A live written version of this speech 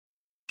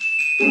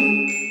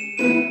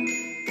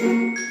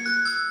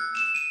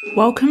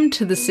Welcome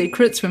to the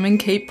Secrets Women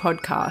Keep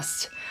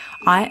podcast.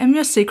 I am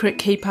your secret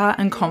keeper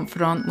and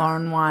confidant,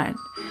 Lauren White.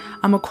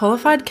 I'm a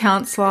qualified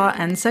counsellor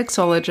and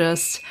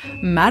sexologist,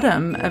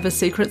 madam of a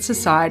secret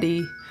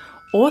society,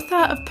 author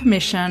of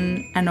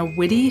Permission, and a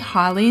witty,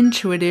 highly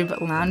intuitive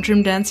lounge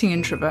room dancing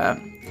introvert.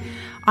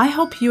 I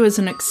help you as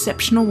an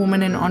exceptional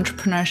woman in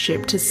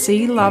entrepreneurship to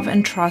see, love,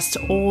 and trust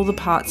all the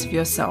parts of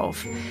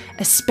yourself,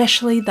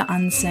 especially the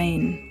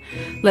unseen.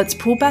 Let's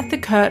pull back the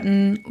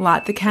curtain,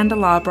 light the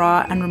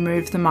candelabra, and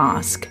remove the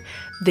mask.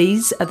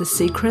 These are the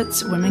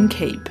secrets women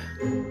keep.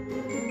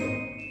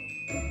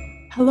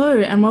 Hello,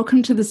 and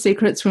welcome to the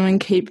Secrets Women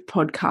Keep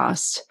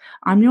podcast.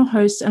 I'm your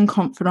host and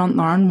confidant,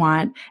 Lauren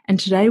White, and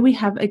today we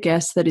have a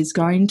guest that is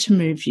going to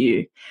move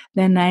you.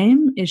 Their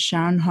name is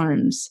Sharon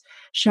Holmes.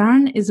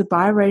 Sharon is a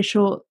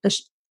biracial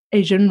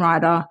Asian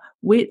writer,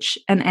 witch,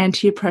 and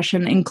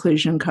anti-oppression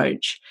inclusion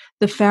coach,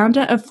 the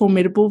founder of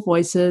Formidable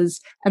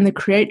Voices and the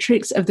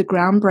creatrix of the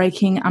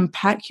groundbreaking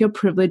Unpack Your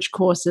Privilege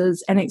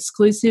courses and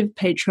exclusive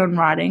Patreon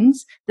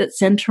writings that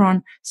center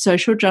on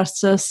social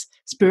justice,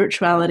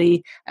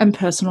 spirituality, and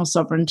personal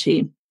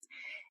sovereignty.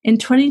 In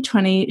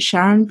 2020,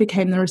 Sharon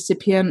became the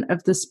recipient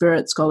of the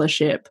Spirit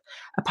Scholarship,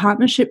 a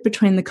partnership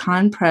between the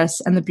Kind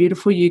Press and the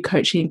Beautiful You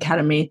Coaching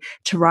Academy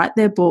to write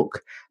their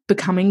book,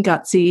 Becoming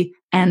Gutsy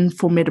and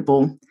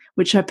Formidable,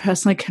 which I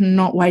personally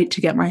cannot wait to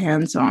get my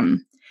hands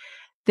on.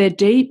 They're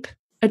deep,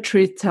 a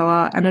truth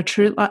teller, and a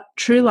true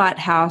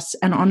lighthouse,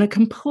 and on a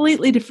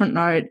completely different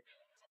note,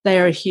 they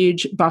are a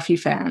huge Buffy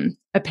fan,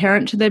 a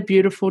parent to their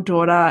beautiful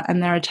daughter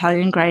and their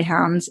Italian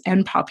greyhounds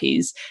and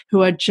puppies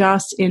who are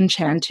just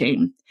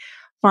enchanting.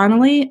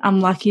 Finally,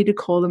 I'm lucky to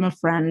call them a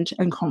friend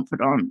and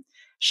confidant.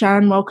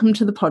 Sharon, welcome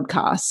to the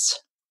podcast.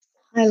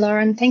 Hi,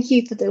 Lauren. Thank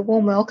you for the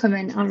warm welcome,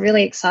 and I'm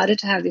really excited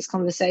to have this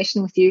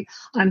conversation with you.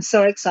 I'm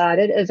so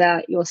excited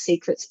about your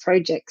secrets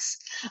projects,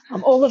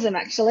 all of them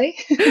actually.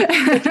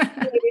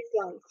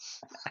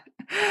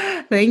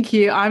 Thank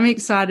you. I'm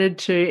excited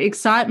too.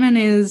 Excitement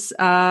is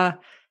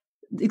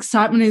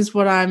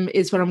what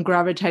I'm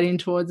gravitating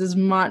towards as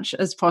much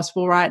as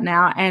possible right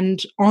now.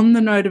 And on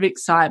the note of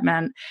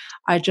excitement,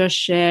 I just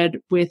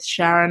shared with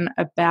Sharon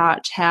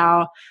about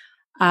how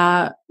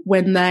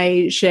when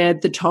they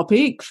shared the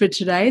topic for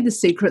today, the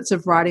secrets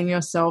of writing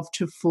yourself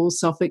to full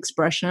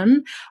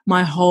self-expression,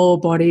 my whole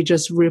body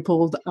just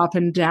rippled up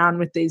and down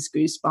with these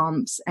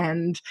goosebumps.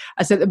 And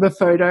I sent them a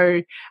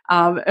photo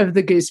of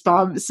the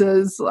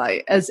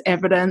goosebumps as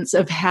evidence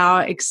of how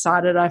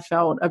excited I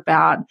felt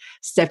about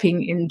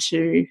stepping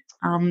into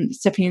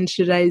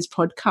today's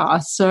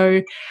podcast.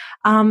 So,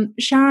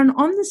 Sharon,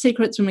 on the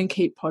Secrets Women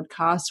Keep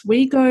podcast,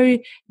 we go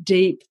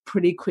deep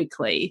pretty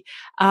quickly.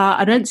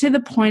 I don't see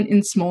the point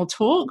in small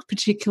talk,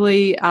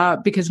 particularly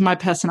because of my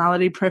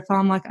personality profile.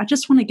 I'm like, I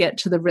just want to get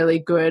to the really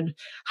good,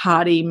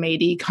 hearty,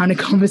 meaty kind of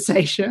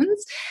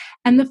conversations.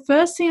 And the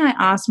first thing I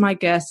ask my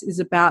guests is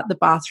about the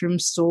bathroom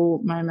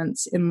stall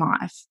moments in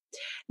life.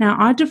 Now,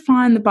 I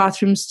define the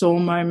bathroom stall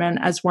moment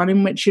as one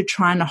in which you're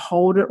trying to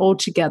hold it all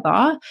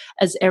together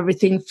as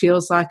everything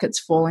feels like it's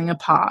falling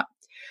apart.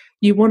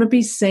 You want to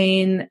be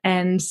seen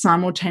and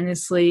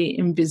simultaneously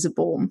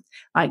invisible.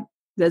 Like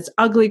there's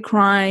ugly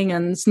crying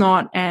and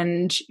snot,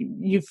 and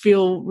you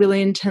feel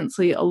really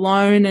intensely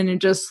alone, and you're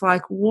just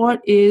like,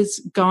 what is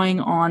going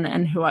on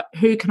and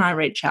who can I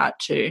reach out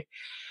to?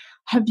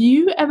 Have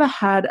you ever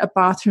had a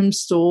bathroom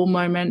stall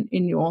moment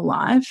in your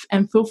life?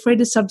 And feel free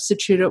to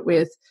substitute it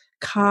with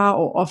car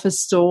or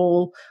office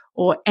stall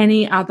or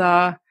any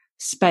other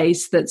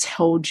space that's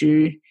held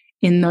you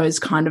in those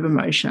kind of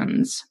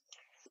emotions.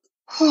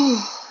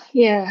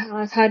 Yeah,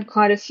 I've had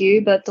quite a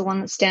few, but the one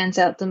that stands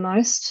out the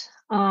most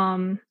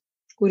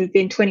would have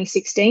been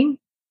 2016.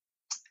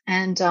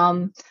 And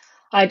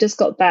I just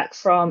got back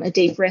from a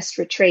deep rest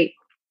retreat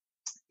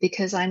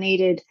because I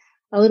needed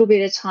a little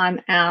bit of time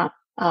out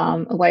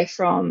away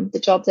from the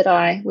job that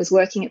I was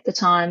working at the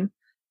time.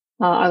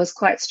 I was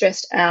quite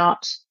stressed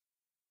out.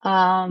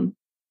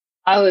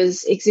 I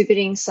was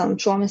exhibiting some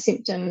trauma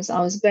symptoms. I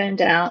was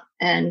burned out,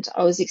 and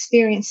I was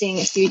experiencing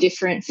a few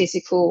different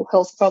physical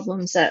health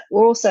problems that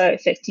were also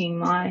affecting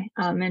my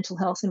mental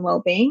health and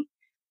well-being.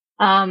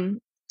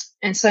 And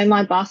so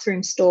my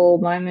bathroom stall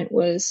moment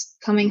was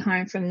coming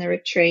home from the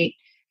retreat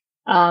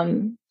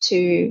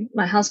to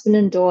my husband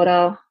and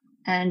daughter,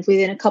 and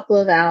within a couple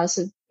of hours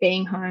of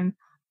being home,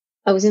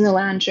 I was in the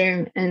lounge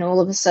room, and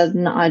all of a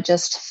sudden I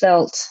just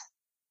felt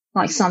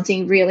like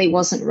something really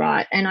wasn't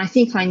right. And I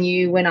think I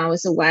knew when I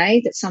was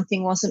away that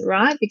something wasn't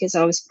right because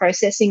I was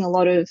processing a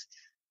lot of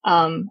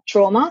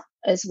trauma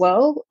as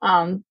well.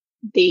 I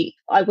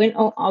went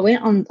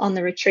on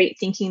the retreat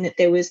thinking that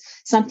there was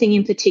something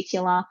in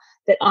particular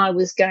that I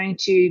was going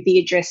to be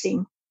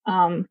addressing.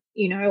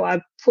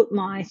 I put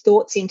my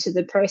thoughts into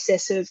the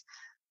process of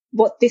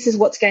this is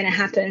what's going to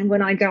happen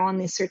when I go on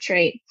this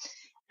retreat.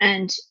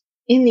 And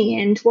in the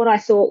end, what I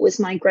thought was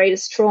my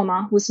greatest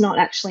trauma was not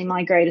actually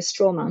my greatest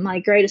trauma. My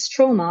greatest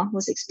trauma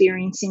was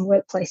experiencing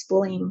workplace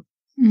bullying.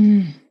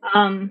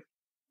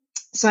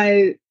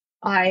 So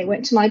I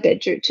went to my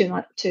bedroom,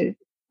 to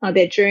my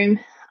bedroom,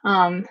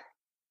 and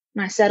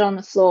I sat on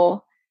the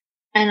floor,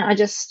 and I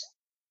just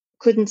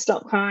couldn't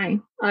stop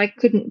crying. I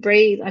couldn't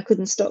breathe. I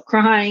couldn't stop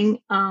crying.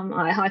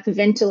 I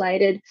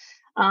hyperventilated.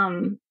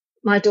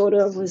 My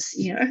daughter was,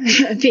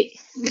 a bit,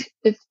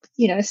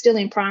 still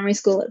in primary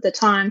school at the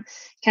time,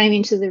 came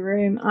into the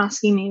room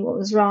asking me what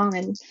was wrong,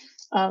 and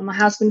my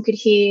husband could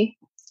hear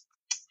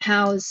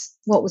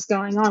what was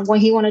going on. Well,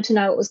 he wanted to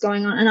know what was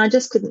going on, and I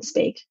just couldn't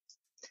speak.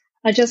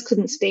 I just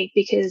couldn't speak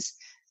because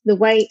the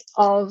weight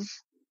of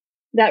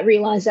that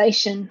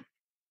realization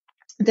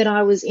that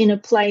I was in a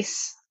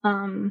place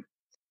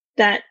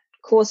that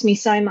caused me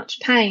so much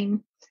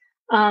pain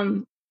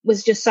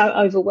was just so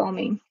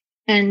overwhelming.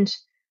 And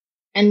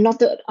not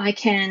that I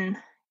can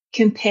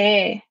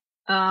compare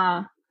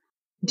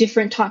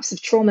different types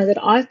of trauma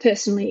that I've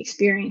personally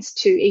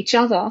experienced to each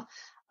other,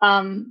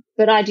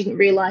 but I didn't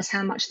realize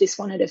how much this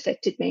one had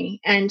affected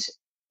me. And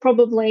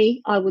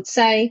probably I would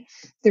say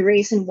the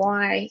reason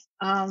why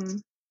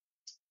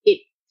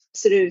it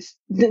sort of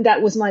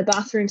that was my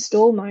bathroom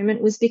stall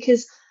moment was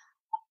because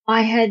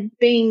I had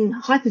been in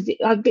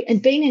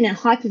a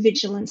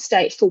hypervigilant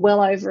state for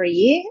well over a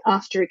year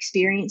after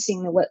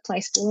experiencing the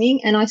workplace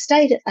bullying, and I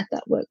stayed at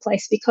that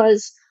workplace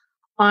because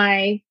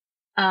I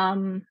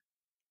didn't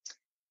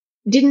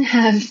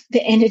have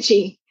the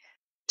energy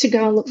to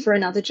go and look for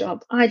another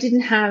job. I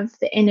didn't have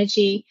the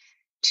energy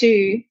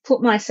to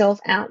put myself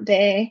out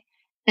there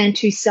and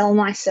to sell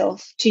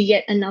myself to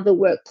yet another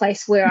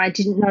workplace where I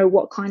didn't know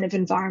what kind of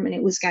environment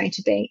it was going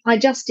to be. I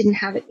just didn't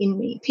have it in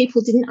me.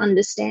 People didn't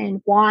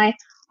understand why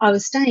I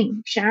was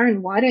staying.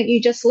 Sharon, why don't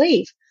you just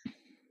leave?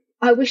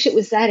 I wish it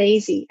was that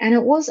easy. And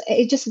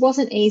it just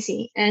wasn't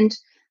easy. And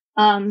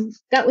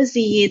that was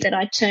the year that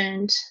I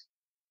turned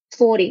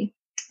 40.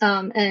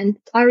 And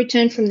I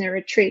returned from the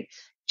retreat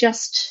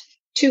just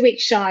 2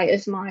 weeks shy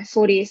of my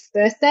 40th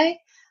birthday.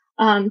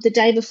 The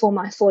day before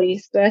my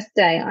 40th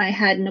birthday, I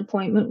had an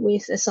appointment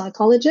with a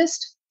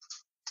psychologist.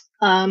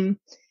 And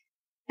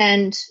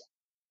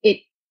it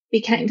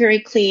became very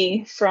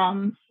clear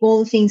from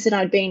all the things that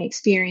I'd been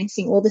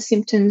experiencing, all the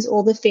symptoms,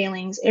 all the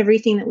feelings,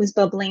 everything that was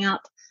bubbling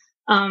up,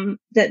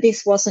 that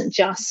this wasn't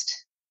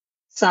just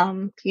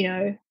some,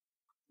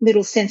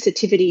 little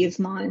sensitivity of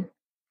mine.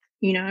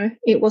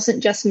 It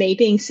wasn't just me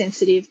being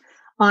sensitive.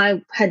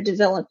 I had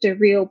developed a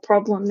real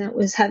problem that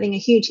was having a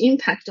huge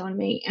impact on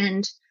me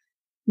and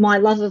my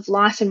love of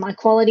life and my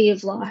quality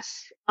of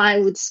life. I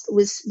would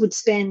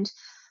spend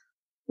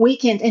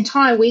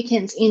entire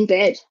weekends in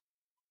bed,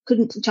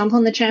 couldn't jump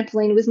on the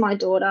trampoline with my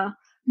daughter,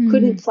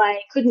 couldn't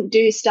play, couldn't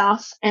do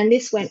stuff. And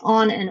this went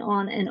on and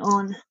on and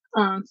on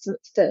for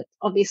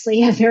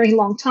obviously a very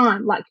long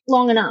time, like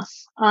long enough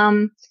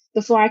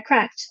before I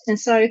cracked. And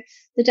so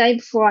the day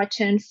before I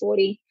turned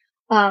 40,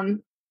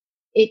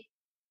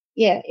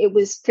 it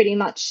was pretty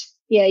much,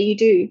 you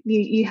do.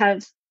 You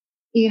have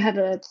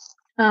a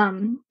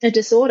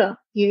disorder,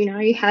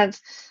 you have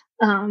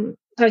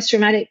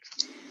post-traumatic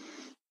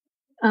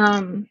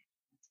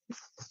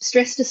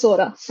stress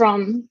disorder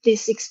from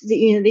this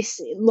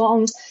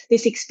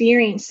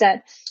experience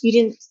that you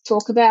didn't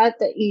talk about,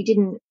 that you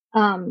didn't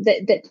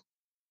it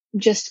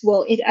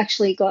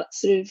actually got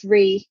sort of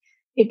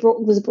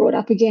was brought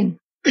up again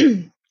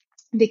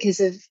because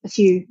of a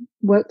few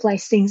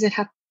workplace things that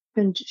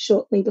happened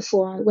shortly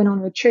before I went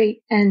on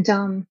retreat. And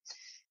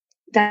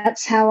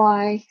that's how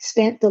I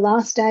spent the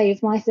last day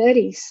of my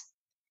 30s,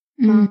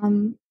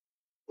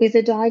 with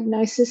a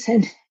diagnosis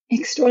and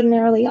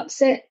extraordinarily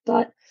upset.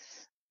 But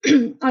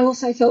I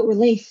also felt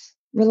relief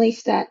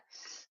that,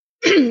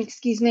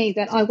 excuse me,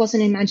 that I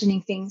wasn't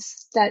imagining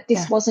things, that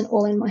this wasn't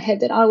all in my head,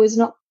 that I was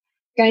not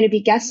going to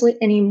be gaslit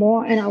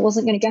anymore and I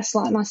wasn't going to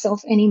gaslight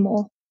myself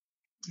anymore.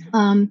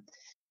 And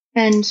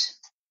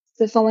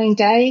the following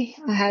day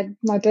I had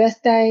my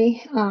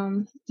birthday.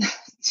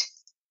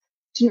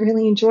 Didn't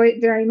really enjoy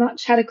it very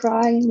much, had a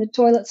cry in the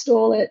toilet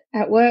stall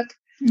at work.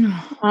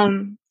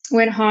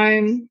 Went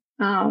home,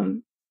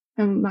 and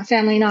my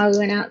family and I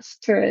went out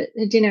for a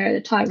dinner at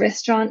a Thai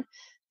restaurant,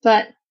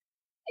 but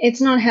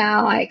it's not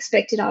how I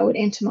expected I would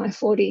enter my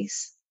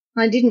 40s.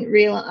 I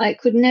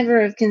could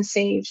never have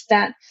conceived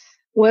that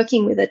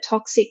working with a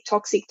toxic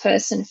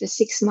person for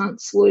 6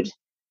 months would,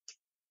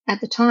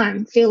 at the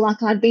time, feel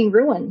like I'd been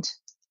ruined.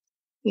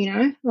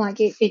 Like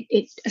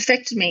it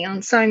affected me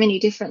on so many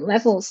different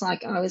levels.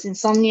 Like I was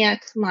insomniac,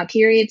 my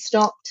period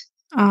stopped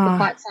for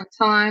quite some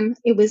time.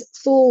 It was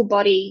full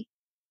body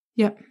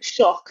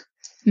shock.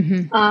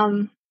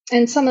 Mm-hmm.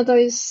 And some of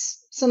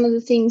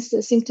the things,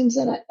 the symptoms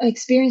that I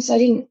experienced, I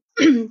didn't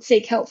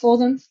seek help for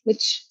them,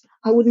 which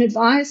I wouldn't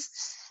advise.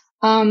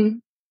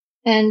 And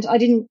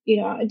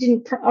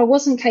I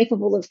wasn't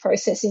capable of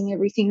processing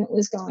everything that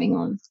was going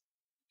on.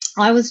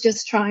 I was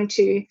just trying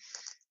to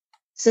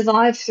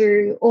survive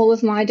through all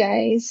of my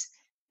days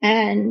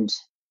and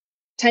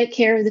take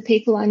care of the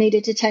people I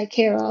needed to take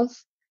care of,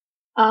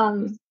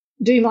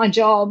 do my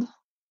job,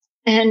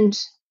 and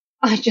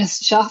I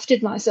just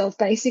shafted myself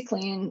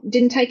basically and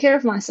didn't take care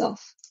of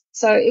myself.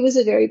 So it was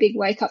a very big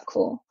wake-up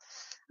call.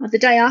 The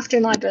day after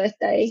my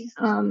birthday,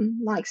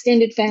 my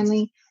extended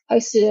family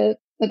hosted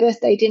a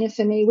birthday dinner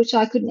for me, which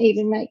I couldn't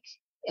even make.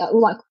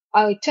 Like,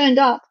 I turned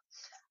up,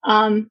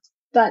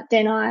 but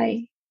then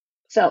I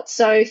felt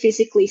so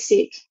physically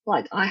sick.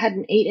 Like, I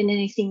hadn't eaten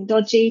anything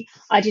dodgy.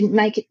 I didn't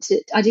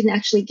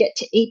actually get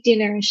to eat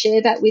dinner and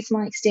share that with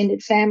my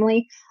extended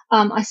family.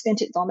 I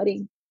spent it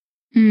vomiting.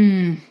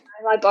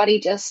 My body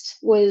just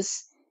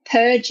was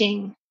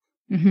purging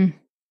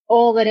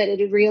all that it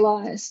had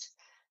realized.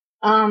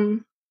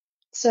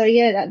 So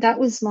yeah, that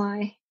was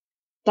my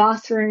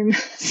bathroom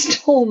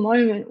stall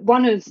moment,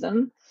 one of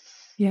them.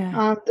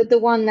 Yeah. But the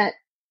one that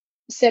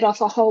set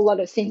off a whole lot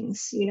of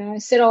things,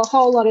 set a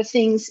whole lot of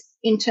things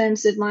in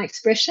terms of my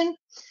expression,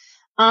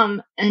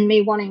 and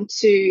me wanting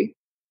to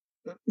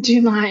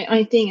do my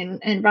own thing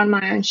and run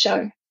my own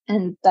show.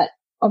 And that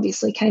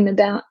obviously came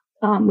about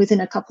within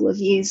a couple of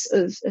years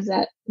of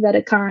that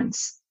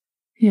occurrence.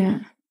 Yeah.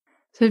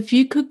 So if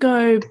you could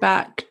go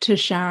back to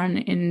Sharon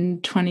in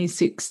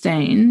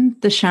 2016,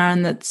 the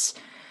Sharon that's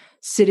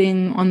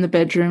sitting on the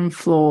bedroom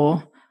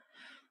floor,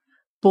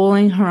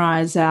 bawling her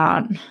eyes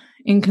out,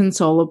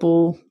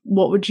 inconsolable,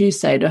 what would you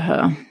say to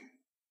her?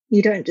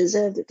 You don't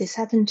deserve that this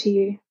happened to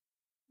you,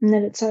 and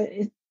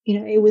that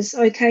it was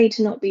okay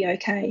to not be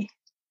okay.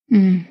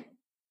 I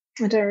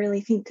don't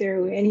really think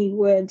there were any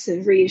words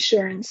of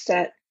reassurance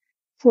that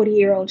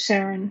 40-year-old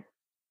Sharon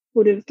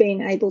would have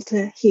been able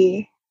to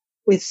hear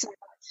with so much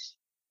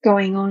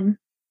going on.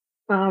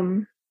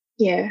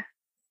 Yeah,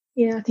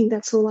 I think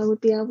that's all I would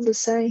be able to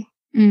say.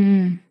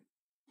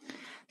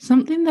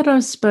 Something that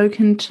I've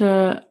spoken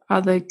to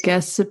other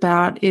guests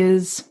about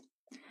is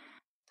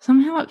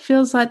somehow it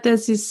feels like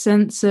there's this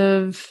sense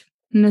of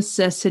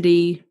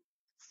necessity,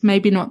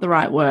 maybe not the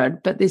right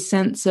word, but there's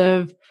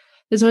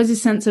always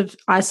this sense of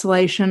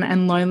isolation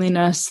and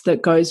loneliness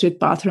that goes with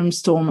bathroom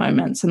stall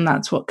moments, and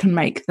that's what can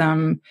make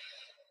them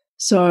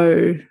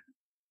so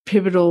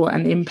pivotal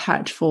and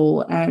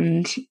impactful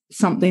and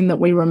something that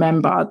we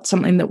remember,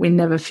 something that we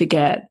never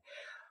forget.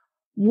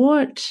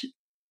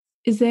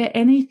 Is there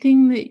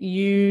anything that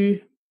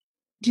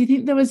do you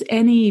think there was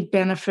any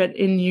benefit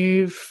in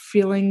you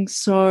feeling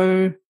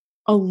so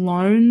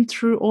alone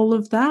through all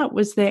of that?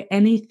 Was there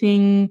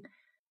anything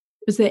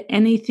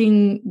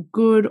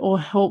good or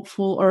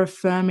helpful or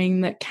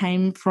affirming that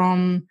came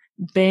from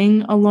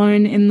being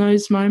alone in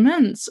those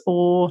moments,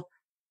 or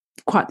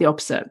quite the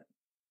opposite?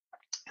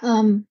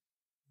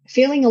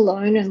 Feeling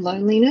alone and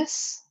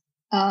loneliness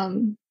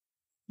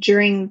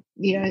during,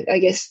 I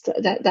guess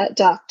that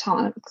dark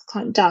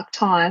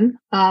time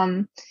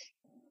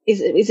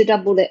is a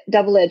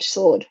double-edged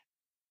sword.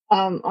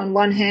 On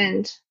one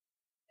hand,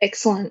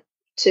 excellent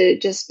to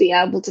just be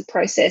able to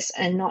process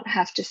and not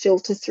have to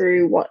filter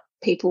through what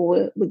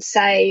people would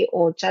say,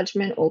 or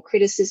judgment or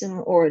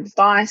criticism or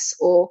advice,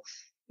 or,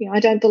 I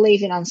don't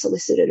believe in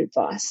unsolicited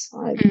advice.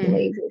 I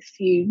believe if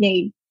you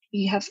need,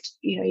 you have to,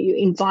 you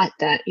invite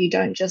that. You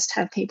don't just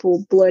have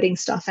people blurting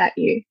stuff at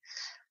you.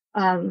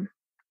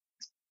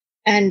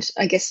 And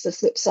I guess the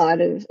flip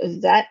side of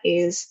that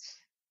is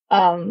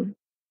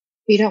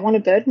you don't want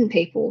to burden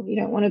people. You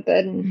don't want to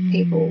burden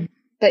people.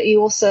 But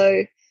you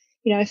also,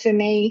 for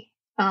me,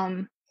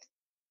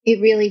 it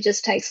really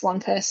just takes one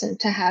person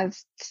to have,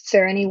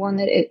 for anyone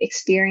that it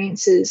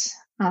experiences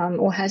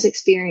or has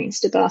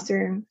experienced a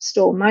bathroom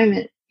stall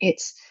moment,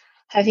 it's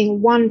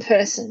having one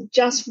person,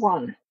 just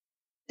one,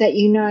 that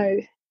you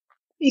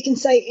can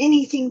say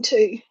anything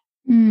to,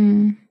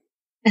 and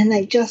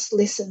they just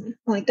listen.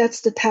 Like,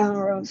 that's the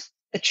power of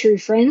a true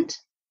friend,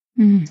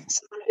 someone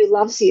who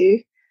loves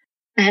you,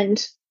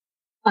 and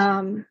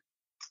an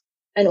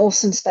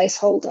awesome space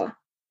holder.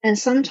 And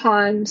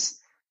sometimes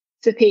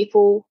for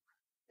people,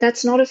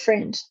 that's not a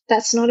friend,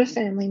 that's not a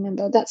family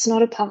member, that's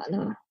not a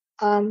partner.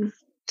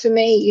 For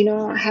me,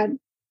 I had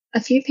a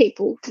few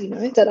people,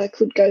 that I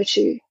could go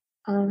to,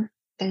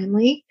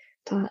 family,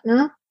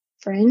 partner,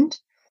 friend,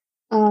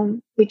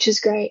 which is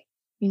great,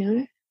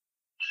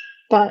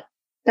 but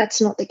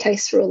that's not the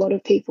case for a lot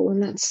of people.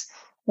 And that's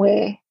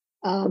where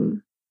the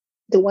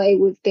way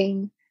we've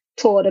been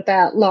taught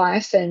about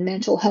life and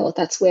mental health,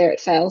 that's where it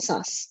fails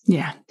us.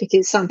 Yeah.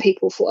 Because a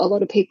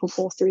lot of people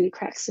fall through the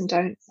cracks and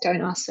don't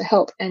ask for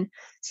help. And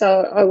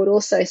so I would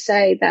also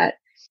say that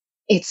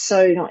it's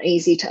so not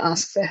easy to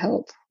ask for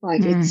help.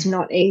 Like, it's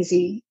not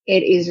easy.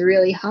 It is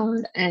really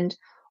hard. And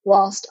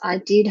whilst I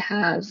did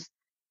have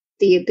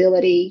the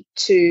ability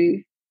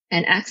to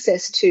and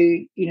access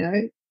to,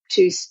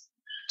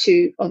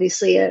 to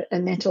obviously a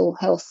mental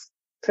health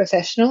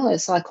professional, a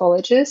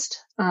psychologist,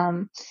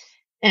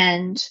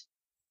 and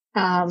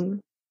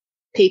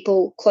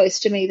people close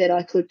to me that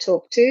I could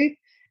talk to,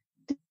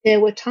 there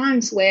were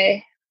times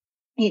where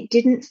it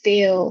didn't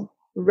feel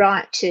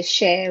right to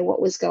share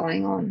what was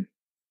going on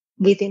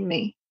within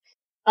me.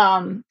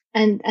 And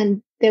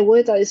there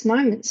were those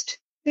moments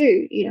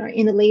too,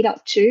 in the lead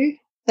up to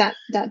that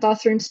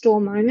bathroom stall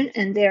moment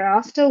and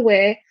thereafter,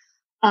 where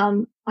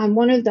I'm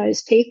one of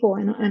those people,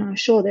 and I'm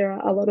sure there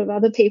are a lot of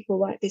other people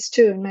like this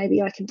too, and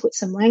maybe I can put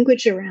some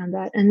language around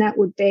that, and that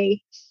would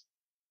be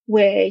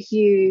where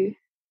you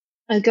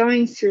are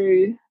going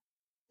through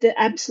the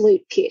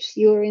absolute pit.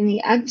 You're in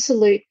the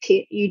absolute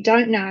pit. You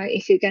don't know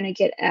if you're going to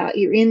get out.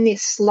 You're in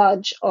this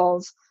sludge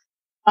of,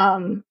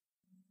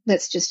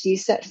 let's just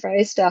use that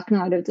phrase, dark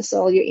night of the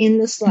soul. You're in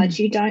the sludge.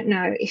 You don't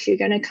know if you're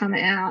going to come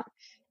out,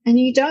 and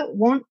you don't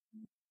want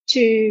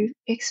to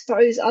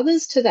expose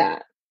others to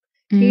that.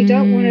 You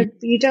don't want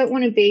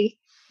to be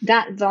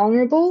that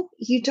vulnerable.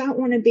 You don't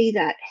want to be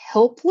that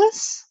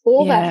helpless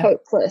or that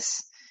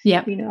hopeless.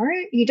 Yeah.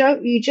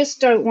 You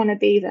just don't want to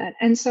be that.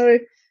 And so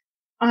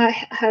I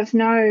have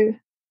no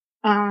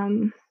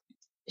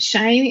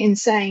shame in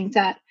saying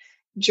that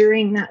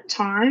during that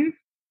time,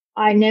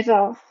 I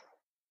never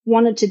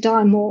wanted to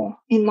die more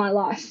in my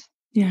life.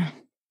 Yeah.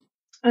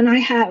 And I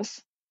have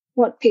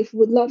what people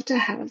would love to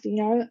have,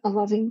 a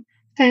loving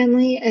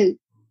family, a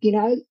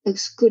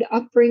good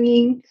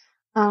upbringing,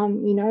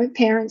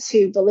 parents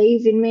who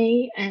believe in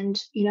me,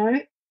 and,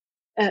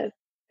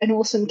 an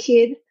awesome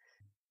kid.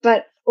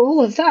 But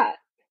all of that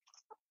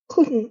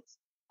couldn't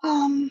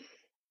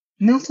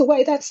melt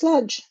away that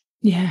sludge.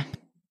 Yeah.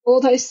 All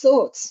those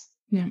thoughts.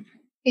 Yeah.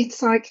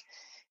 It's like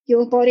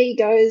your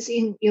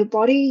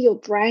your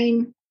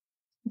brain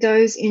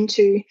goes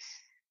into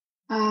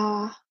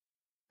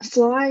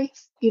fly,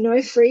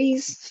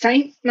 freeze,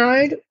 faint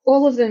mode,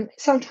 all of them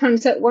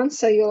sometimes at once.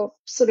 So you're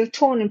sort of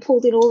torn and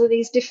pulled in all of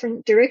these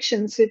different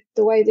directions with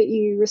the way that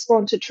you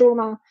respond to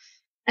trauma.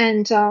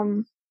 And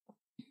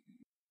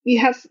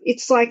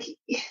it's like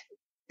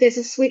there's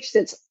a switch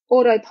that's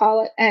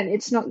autopilot and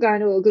it's not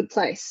going to a good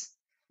place.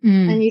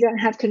 And you don't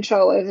have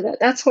control over that.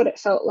 That's what it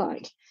felt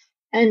like.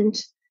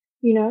 And,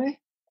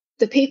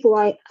 the people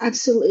I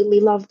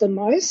absolutely loved the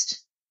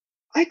most,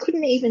 I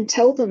couldn't even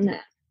tell them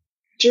that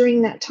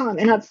during that time.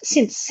 And I've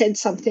since said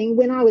something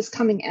when I was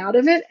coming out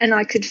of it, and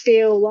I could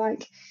feel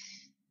like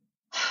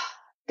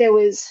there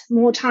was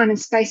more time and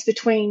space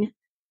between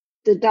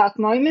the dark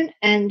moment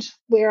and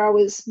where I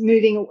was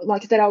moving,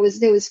 like there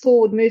was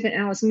forward movement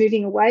and I was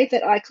moving away,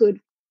 that I could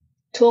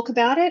talk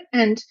about it.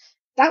 And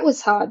that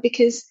was hard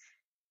because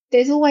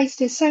there's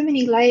so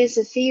many layers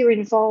of fear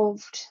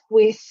involved,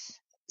 with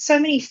so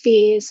many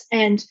fears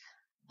and,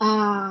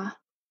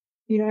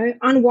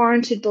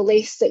 unwarranted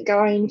beliefs that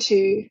go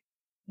into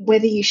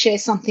whether you share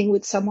something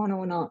with someone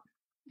or not.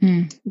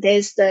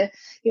 There's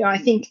I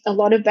think a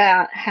lot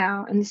about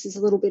how, and this is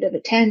a little bit of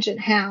a tangent,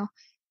 how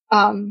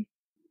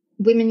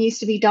women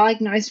used to be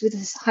diagnosed with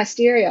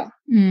hysteria,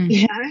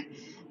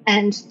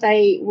 and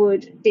they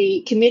would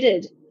be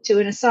committed to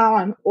an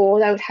asylum, or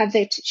they would have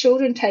their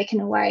children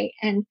taken away.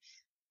 And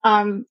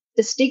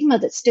the stigma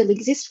that still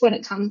exists when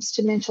it comes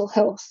to mental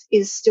health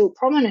is still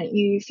prominent.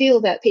 You feel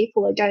that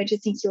people are going to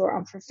think you're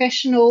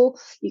unprofessional,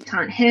 you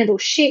can't handle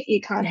shit,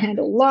 you can't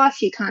handle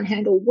life, you can't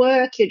handle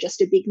work, you're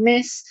just a big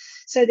mess.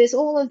 So there's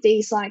all of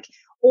these like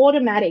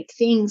automatic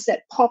things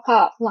that pop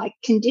up, like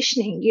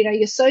conditioning.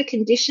 You're so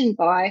conditioned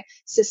by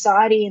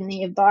society and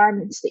the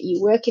environments that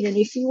you work in. And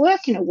if you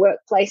work in a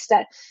workplace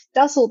that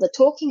does all the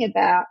talking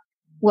about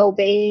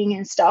well-being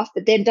and stuff,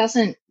 but then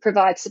doesn't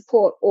provide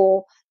support,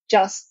 or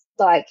just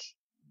like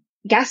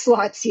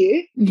gaslights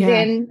you,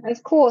 then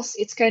of course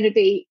it's going to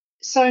be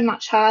so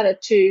much harder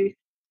to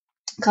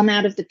come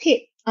out of the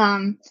pit.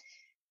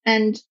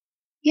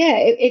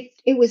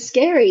 It was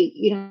scary,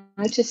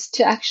 just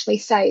to actually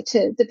say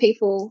to the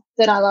people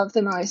that I love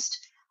the most,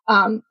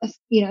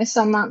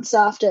 some months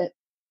after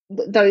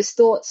those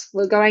thoughts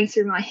were going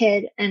through my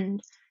head,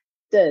 and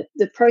the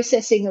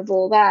processing of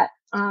all that,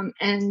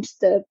 and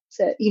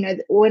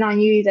when I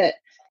knew that,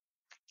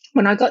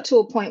 when I got to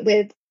a point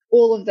where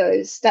all of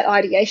that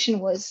ideation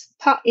was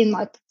in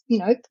my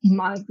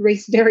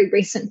very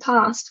recent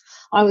past,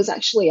 I was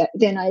actually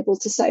then able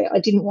to say, I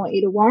didn't want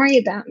you to worry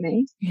about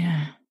me.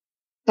 Yeah.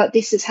 But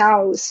this is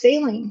how I was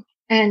feeling.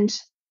 And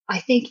I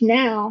think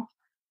now,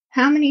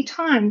 how many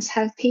times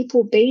have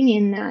people been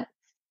in that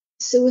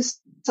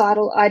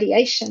suicidal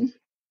ideation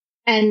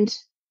and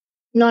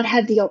not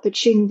had the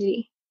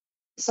opportunity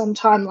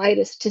sometime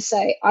later to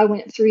say, I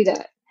went through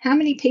that? How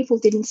many people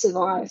didn't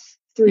survive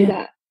through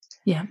that?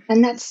 Yeah.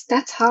 And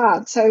that's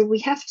hard. So we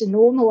have to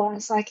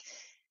normalize,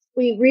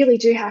 we really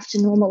do have to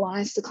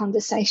normalize the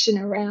conversation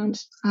around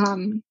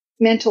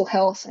mental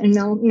health and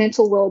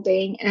mental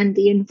well-being, and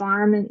the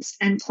environments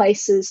and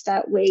places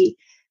that we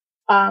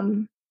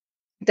commune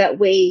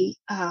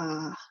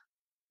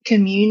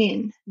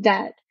in,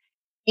 that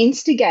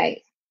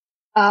instigate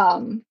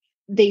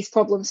these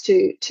problems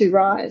to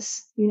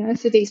rise,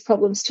 for these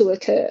problems to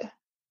occur.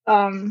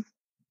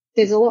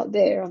 There's a lot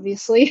there,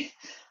 obviously,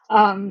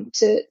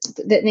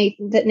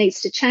 that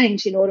needs to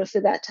change in order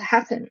for that to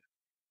happen.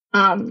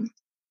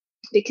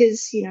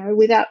 Because,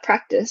 without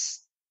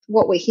practice,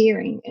 what we're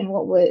hearing and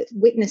what we're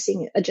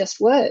witnessing are just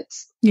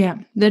words. Yeah,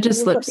 they're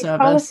just lip service.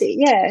 Policy,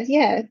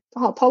 yeah.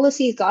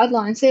 Policies,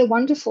 guidelines, they're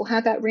wonderful. How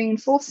about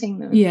reinforcing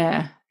them?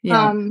 Yeah.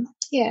 I mean,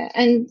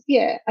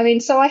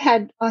 so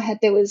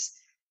there was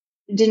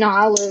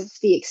denial of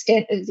the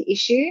extent of the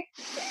issue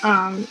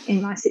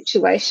in my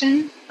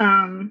situation.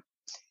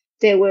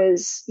 There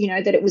was,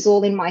 that it was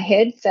all in my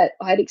head, that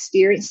I had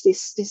experienced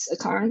this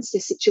occurrence,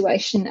 this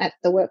situation at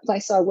the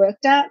workplace I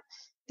worked at.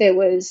 There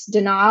was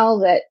denial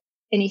that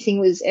anything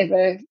was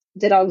ever,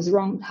 that I was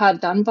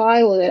hard done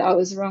by, or that I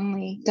was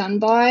wrongly done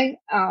by.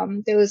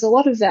 There was a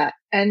lot of that.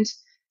 And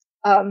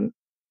I'm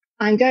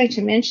going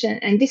to mention,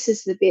 and this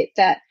is the bit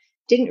that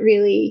didn't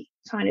really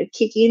kind of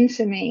kick in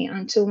for me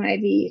until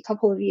maybe a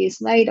couple of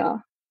years later,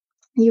 a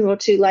year or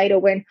two later,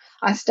 when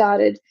I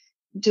started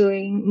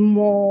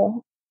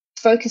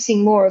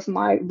focusing more of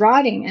my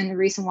writing. And the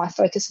reason why I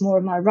focused more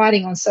of my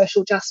writing on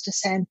social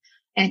justice and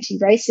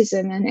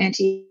anti-racism and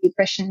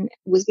anti-oppression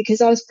was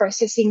because I was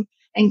processing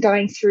and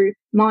going through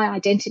my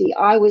identity.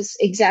 I was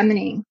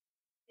examining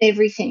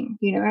everything.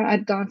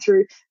 I'd gone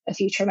through a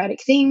few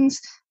traumatic things.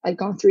 I'd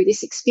gone through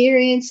this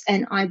experience,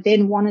 and I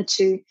then wanted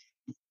to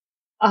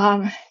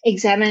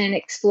examine and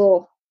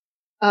explore.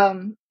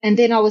 And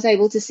then I was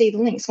able to see the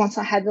links. Once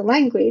I had the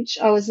language,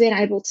 I was then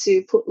able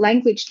to put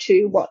language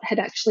to what had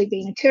actually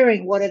been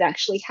occurring, what had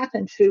actually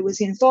happened, who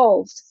was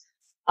involved.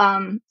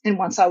 And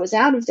once I was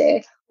out of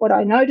there, what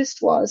I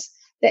noticed was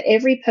that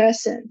every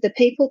person, the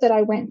people that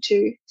I went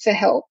to for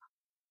help,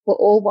 were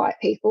all white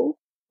people,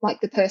 like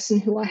the person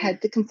who I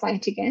had the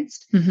complaint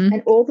against,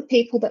 and all the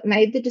people that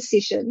made the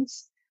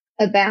decisions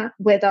about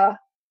whether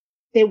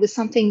there was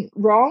something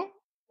wrong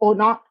or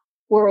not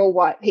were all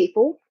white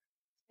people.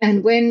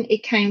 And when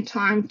it came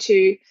time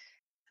to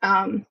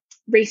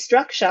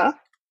restructure,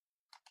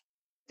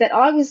 that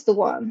I was the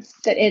one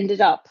that ended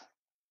up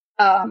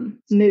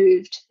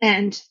moved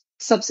and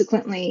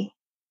subsequently,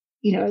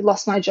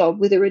 lost my job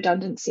with a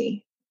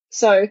redundancy.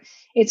 So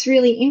it's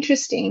really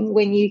interesting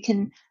when you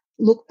can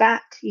look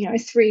back,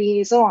 3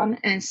 years on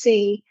and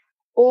see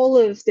all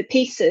of the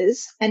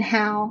pieces and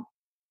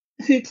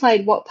who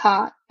played what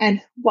part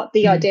and what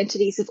the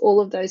identities of all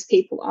of those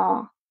people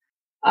are.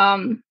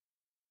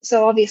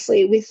 So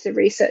obviously with the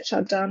research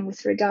I've done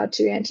with regard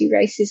to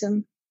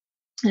anti-racism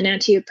and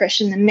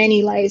anti-oppression, the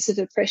many layers of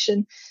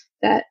oppression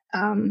that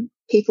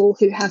people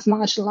who have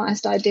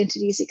marginalised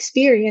identities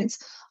experience,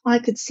 I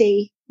could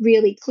see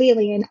really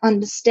clearly and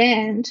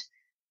understand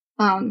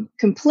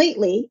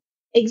completely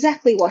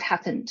exactly what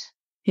happened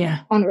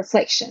on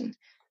reflection.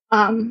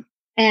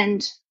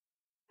 And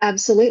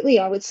absolutely,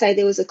 I would say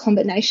there was a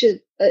combination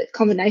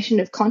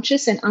of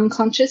conscious and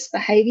unconscious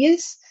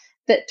behaviours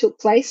that took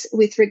place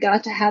with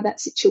regard to how that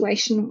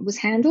situation was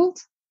handled.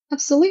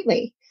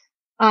 Absolutely.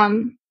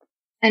 And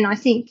I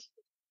think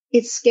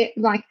it's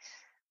like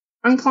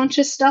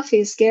unconscious stuff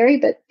is scary,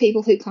 but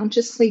people who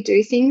consciously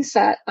do things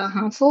that are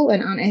harmful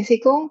and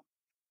unethical,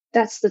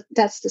 that's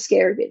the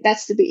scary bit.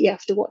 That's the bit you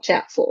have to watch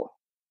out for.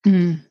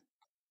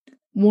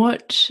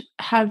 What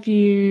have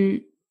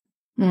you,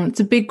 well, it's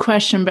a big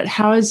question, but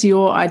how has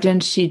your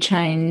identity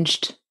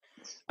changed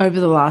over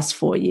the last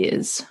 4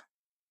 years?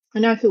 I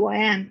know who I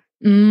am.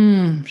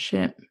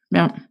 Shit.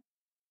 Yeah.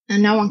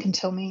 And no one can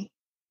tell me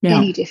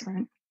any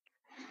different.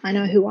 I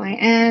know who I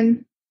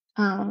am.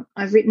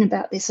 I've written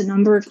about this a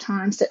number of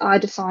times, that I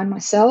define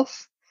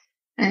myself,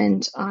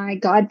 and I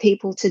guide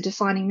people to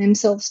defining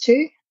themselves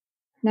too.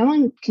 No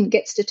one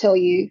gets to tell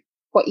you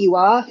what you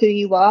are, who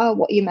you are,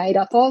 what you're made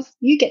up of.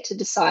 You get to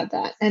decide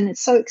that. And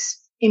it's so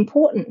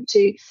important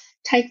to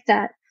take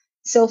that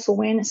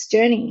self-awareness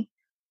journey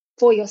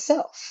for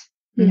yourself.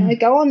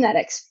 Go on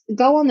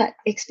that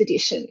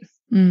expedition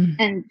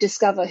and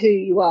discover who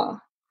you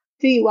are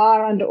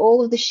under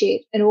all of the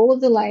shit and all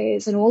of the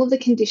layers and all of the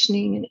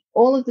conditioning and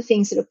all of the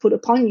things that are put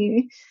upon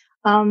you,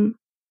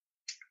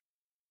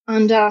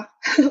 under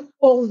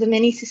all of the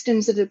many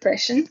systems of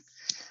oppression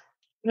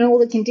and all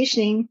the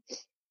conditioning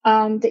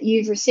that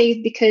you've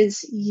received,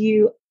 because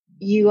you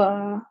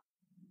are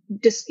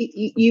just,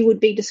 you would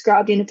be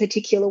described in a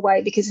particular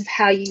way because of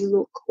how you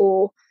look,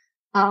 or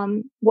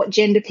what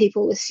gender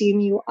people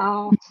assume you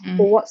are,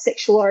 or what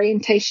sexual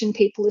orientation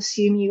people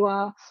assume you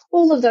are,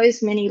 all of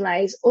those many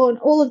layers, or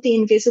all of the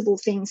invisible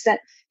things that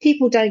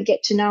people don't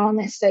get to know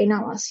unless they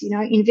know us,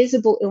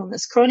 invisible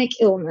illness, chronic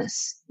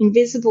illness,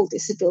 invisible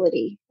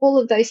disability, all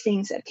of those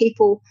things that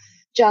people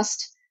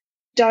just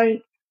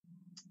don't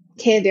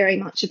care very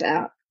much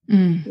about,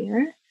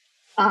 until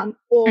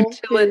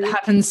it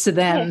happens to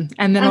them,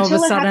 and then all of a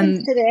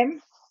sudden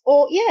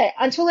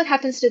until it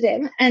happens to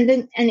them,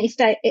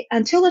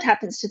 until it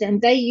happens to them,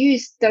 they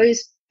use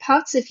those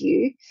parts of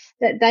you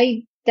that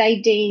they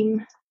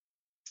deem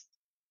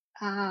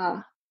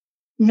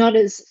not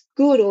as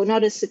good or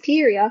not as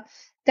superior.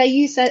 They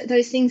use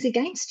those things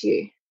against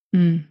you.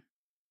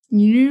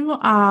 You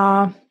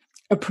are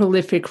a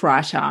prolific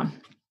writer.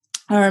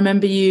 I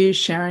remember you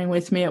sharing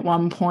with me at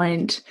one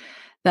point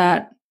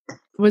that,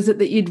 was it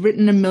that you'd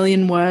written 1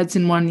 million words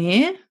in 1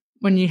 year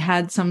when you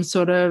had some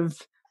sort of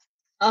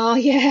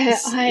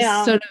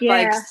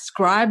like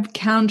scribe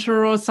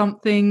counter or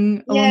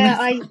something?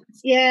 I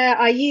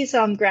use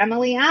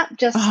Grammarly app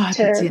just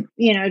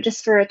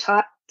just for a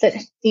type that,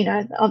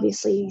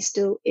 obviously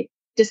it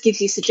just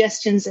gives you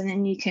suggestions, and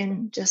then you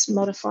can just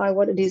modify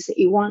what it is that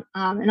you want.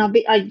 And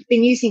I've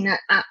been using that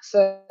app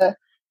for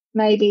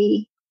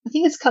maybe, I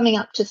think it's coming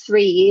up to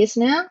 3 years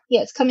now.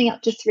 Yeah, it's coming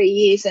up to 3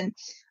 years, and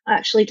I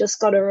actually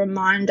just got a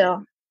reminder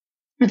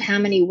of how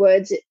many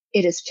words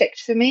it has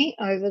checked for me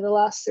over the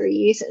last 3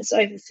 years. It's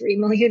over 3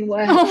 million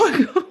words. Oh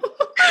my God.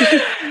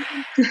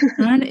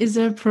 Sharon is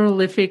a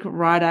prolific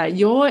writer.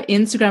 Your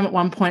Instagram at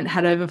one point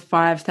had over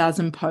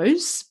 5,000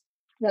 posts.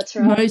 That's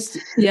right.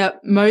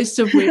 Most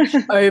of which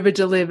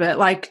over-delivered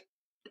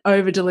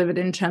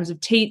in terms of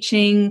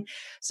teaching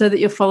so that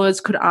your followers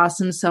could ask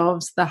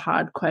themselves the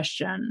hard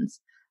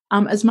questions.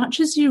 As much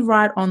as you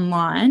write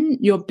online,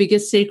 your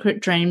biggest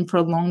secret dream for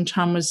a long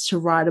time was to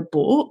write a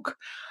book.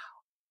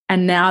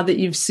 And now that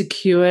you've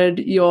secured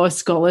your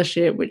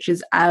scholarship, which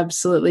is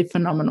absolutely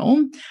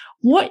phenomenal,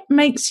 what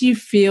makes you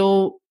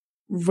feel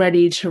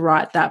ready to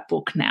write that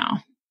book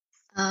now?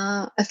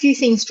 A few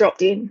things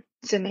dropped in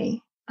for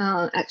me,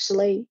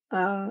 actually,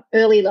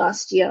 early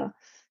last year.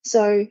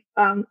 So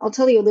I'll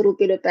tell you a little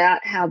bit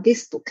about how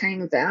this book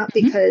came about,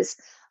 because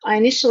I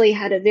initially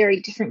had a very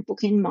different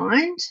book in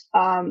mind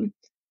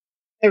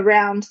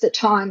around the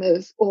time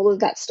of all of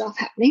that stuff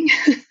happening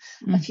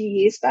a few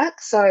years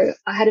back. So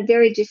I had a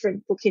very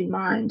different book in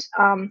mind.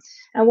 And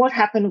what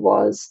happened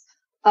was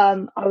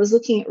I was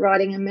looking at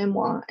writing a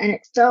memoir, and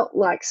it felt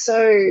like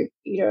I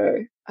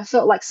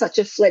felt like such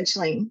a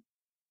fledgling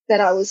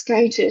that I was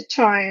going to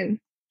try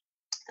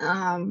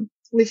and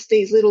lift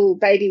these little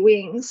baby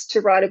wings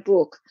to write a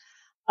book.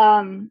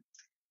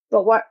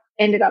 But what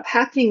ended up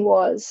happening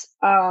was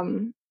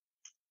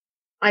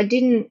I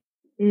didn't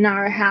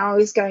know how I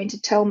was going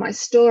to tell my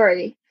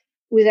story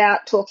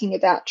without talking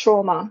about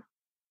trauma.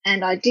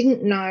 And I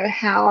didn't know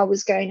how I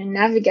was going to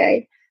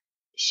navigate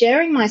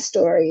sharing my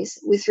stories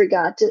with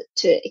regard to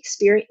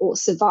experience or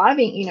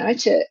surviving,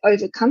 to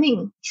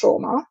overcoming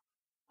trauma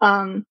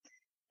and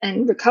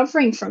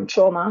recovering from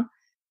trauma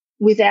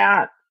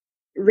without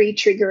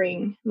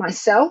re-triggering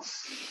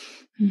myself.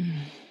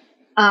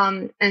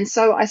 And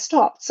so I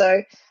stopped.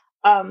 So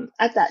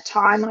at that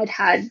time, I'd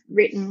had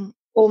written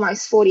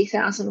almost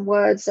 40,000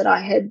 words that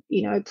I had,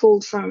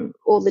 pulled from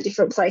all the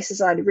different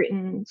places I'd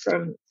written,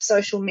 from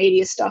social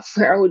media stuff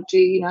where I would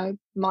do,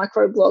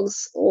 micro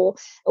blogs or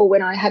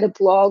when I had a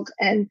blog,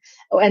 and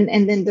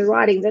then the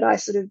writing that I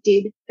sort of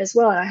did as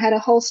well. And I had a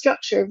whole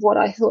structure of what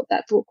I thought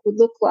that book would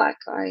look like.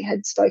 I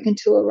had spoken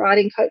to a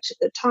writing coach at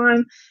the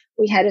time.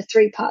 We had a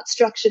 3-part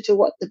structure to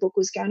what the book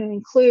was going to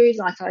include.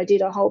 Like, I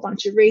did a whole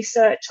bunch of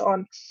research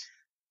on,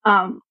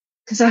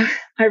 because I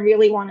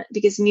really want it,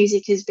 because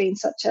music has been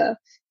such a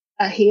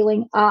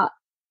healing art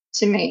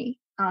to me.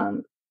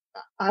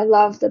 I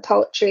love the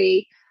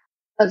poetry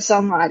of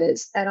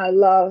songwriters, and I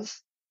love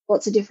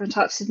lots of different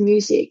types of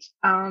music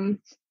that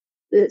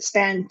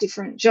span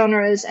different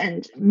genres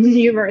and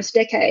numerous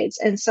decades.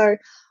 And so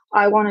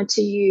I wanted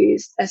to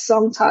use a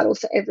song title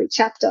for every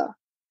chapter.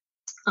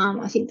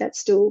 I think I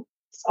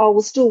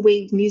will still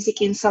weave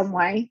music in some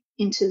way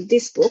into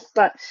this book,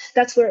 but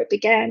that's where it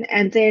began.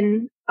 And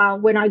then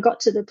when I got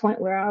to the point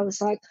where I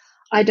was like,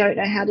 I don't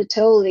know how to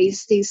tell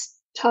these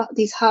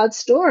hard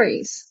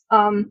stories,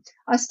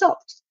 I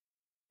stopped.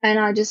 And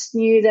I just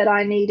knew that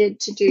I needed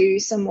to do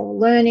some more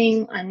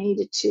learning. I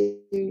needed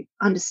to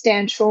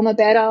understand trauma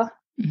better.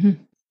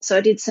 So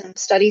I did some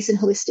studies in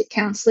holistic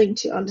counselling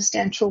to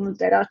understand trauma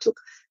better. I took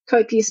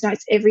copious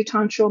notes every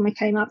time trauma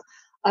came up.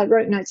 I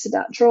wrote notes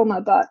about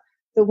trauma, but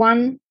the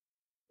one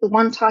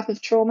type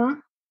of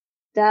trauma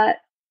that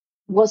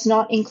was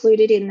not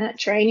included in that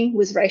training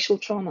was racial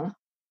trauma.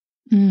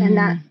 And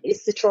that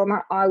is the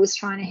trauma I was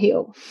trying to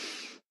heal.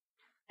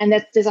 And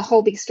that there's a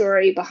whole big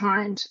story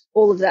behind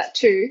all of that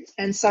too.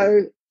 And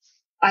so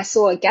I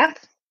saw a gap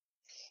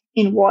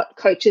in what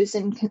coaches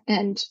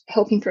and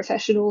helping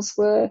professionals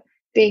were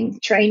being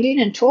trained in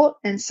and taught.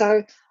 And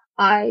so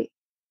over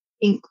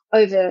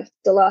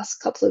the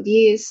last couple of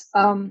years,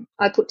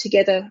 I put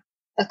together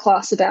a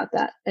class about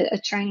that,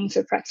 a training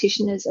for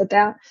practitioners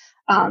about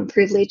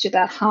privilege,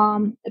 about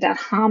harm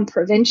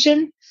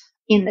prevention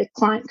in the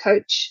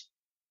client-coach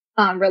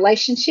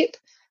relationship,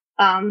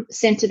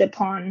 centered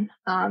upon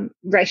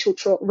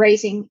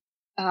raising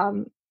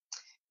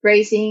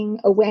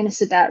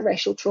awareness about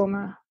racial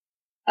trauma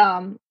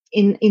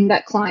in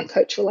that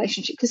client-coach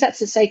relationship, because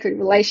that's a sacred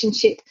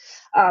relationship.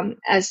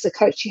 As the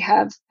coach, you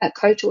have a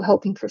coach or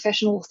helping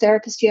professional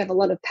therapist, you have a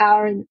lot of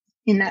power in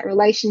that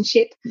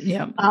relationship.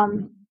 Yeah.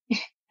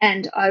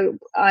 And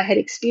I had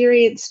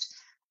experienced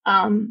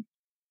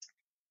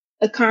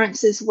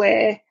occurrences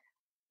where,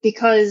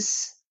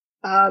 because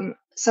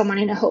someone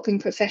in a helping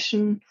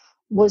profession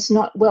was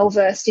not well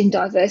versed in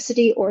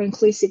diversity or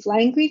inclusive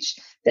language,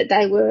 that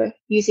they were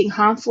using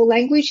harmful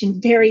language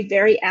in very,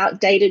 very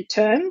outdated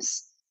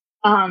terms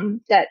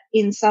that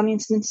in some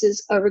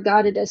instances are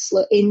regarded as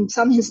slurs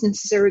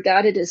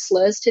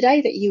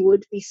today that you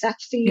would be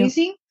sacked for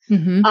using.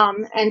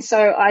 And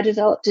so I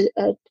developed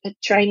a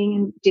training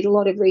and did a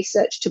lot of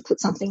research to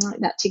put something like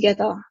that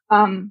together.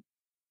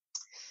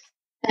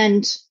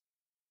 And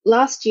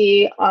last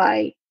year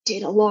I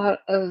did a lot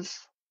of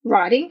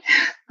writing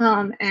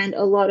and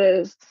a lot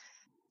of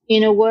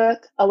inner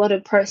work, a lot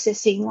of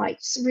processing, like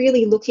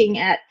really looking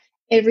at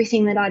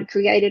everything that I'd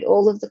created,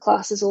 all of the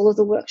classes, all of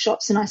the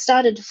workshops, and I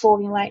started to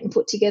formulate and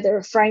put together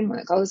a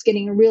framework. I was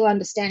getting a real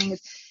understanding of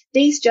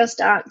these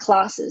just aren't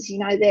classes. You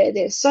know,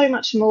 there's so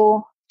much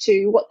more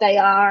to what they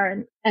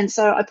are. And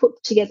so I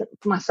put together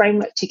my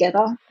framework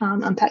together,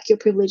 Unpack Your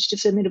Privilege to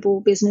Formidable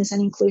Business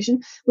and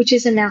Inclusion, which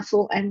is a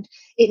mouthful and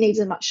it needs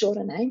a much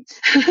shorter name.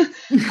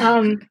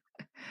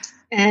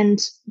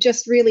 And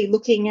just really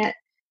looking at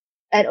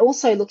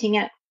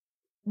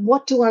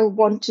what do I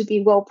want to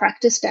be well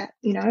practiced at?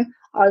 You know,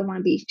 I want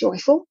to be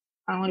joyful.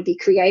 I want to be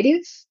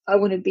creative. I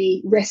want to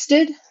be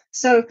rested.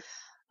 So,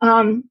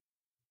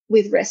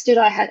 with rested,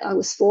 I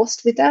was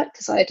forced with that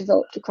because I had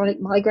developed a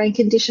chronic migraine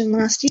condition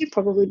last year,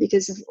 probably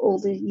because of all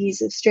the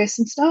years of stress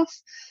and stuff.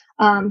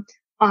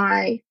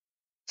 I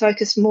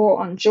focused more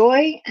on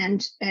joy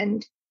and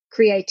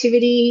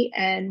creativity,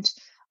 and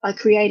I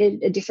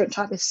created a different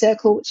type of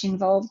circle which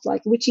involved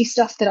like witchy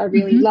stuff that I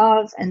really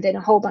love, and then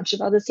a whole bunch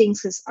of other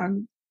things because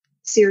I'm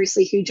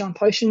seriously huge on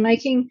potion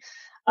making.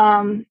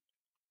 And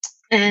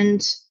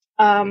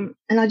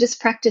I just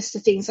practiced the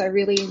things I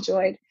really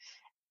enjoyed.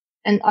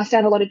 And I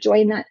found a lot of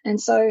joy in that. And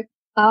so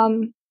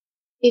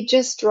it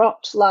just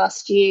dropped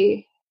last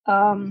year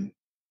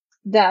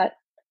that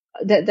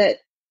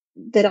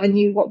I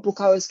knew what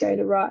book I was going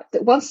to write.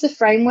 That once the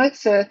framework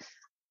for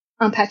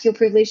Unpack Your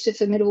Privilege to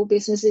Formidable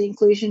Business and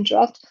Inclusion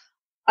dropped,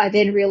 I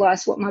then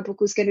realized what my book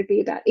was going to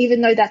be about,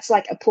 even though that's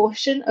like a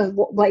portion of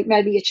what, like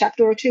maybe a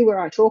chapter or two where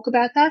I talk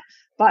about that,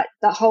 but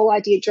the whole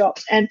idea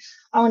dropped. And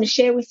I want to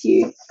share with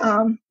you,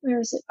 where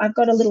is it? I've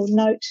got a little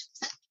note.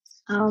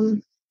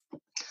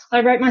 I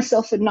wrote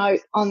myself a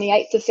note on the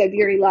 8th of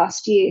February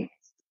last year,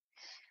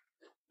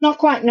 not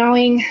quite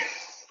knowing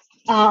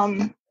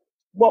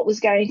what was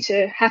going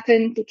to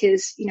happen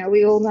because, you know,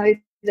 we all know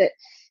that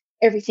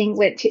everything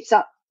went tits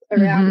up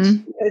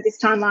around this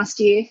time last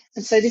year.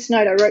 And so this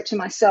note I wrote to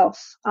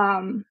myself,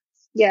 like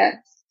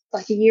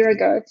a year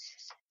ago.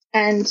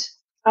 And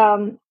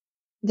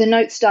the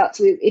note starts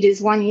with, "It is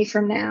 1 year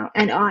from now,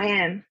 and I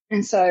am."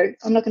 And so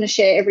I'm not going to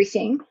share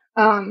everything.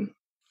 And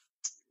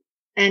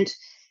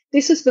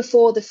this was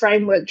before the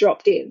framework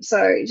dropped in.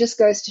 So it just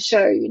goes to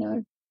show, you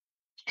know,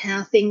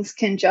 how things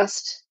can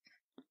just,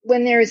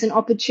 when there is an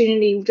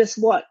opportunity, just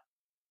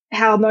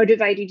how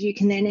motivated you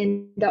can then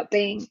end up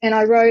being. And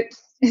I wrote,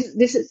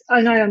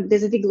 I know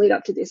there's a big lead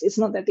up to this. It's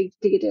not that big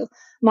a deal.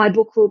 My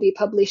book will be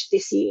published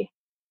this year,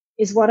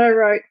 is what I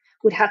wrote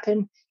would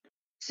happen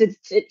in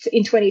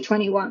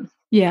 2021.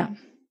 Yeah.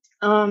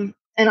 And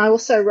I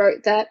also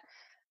wrote that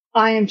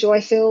I am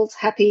joy-filled,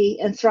 happy,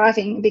 and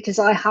thriving because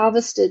I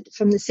harvested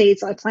from the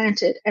seeds I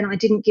planted and I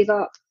didn't give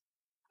up.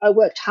 I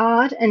worked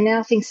hard and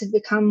now things have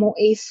become more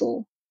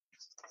easeful.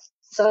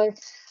 So,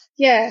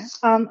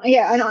 and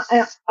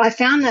I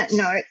found that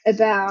note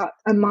about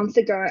a month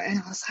ago and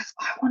I was like,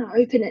 I want to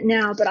open it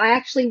now, but I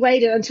actually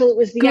waited until it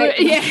was the 8th.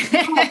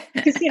 Yeah.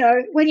 Because, you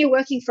know, when you're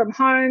working from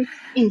home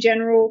in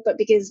general, but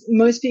because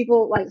most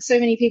people, like so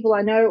many people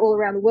I know all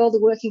around the world are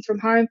working from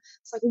home,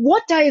 it's like,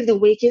 what day of the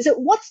week is it?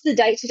 What's the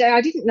date today?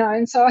 I didn't know.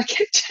 And so I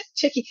kept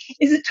checking,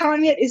 is it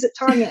time yet? Is it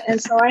time yet?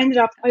 And so I ended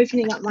up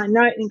opening up my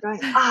note and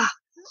going,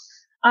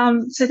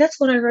 so that's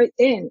what I wrote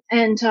then.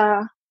 And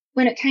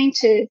when it came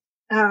to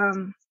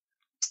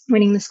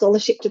winning the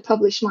scholarship to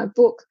publish my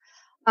book,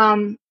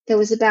 there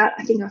was about,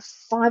 I think, a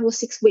 5 or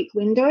 6 week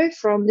window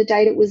from the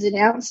date it was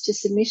announced to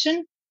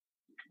submission.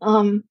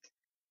 And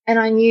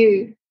I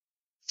knew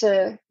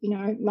for, you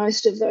know,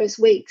 most of those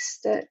weeks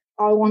that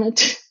I wanted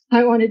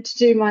to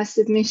do my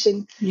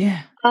submission.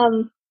 Yeah.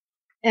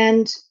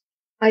 And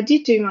I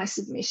did do my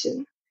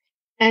submission,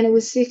 and it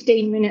was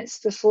 15 minutes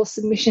before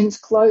submissions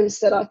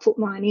closed that I put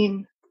mine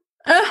in.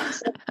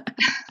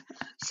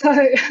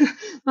 So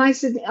my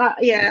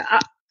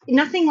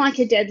nothing like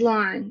a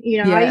deadline.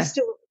 You know, I used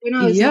to, when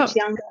I was much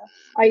younger,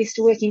 I used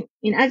to work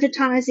in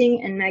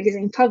advertising and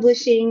magazine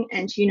publishing,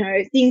 and, you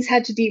know, things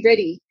had to be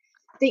ready.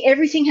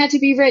 Everything had to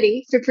be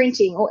ready for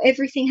printing, or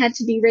everything had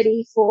to be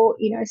ready for,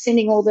 you know,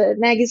 sending all the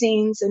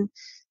magazines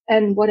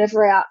and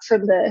whatever out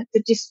from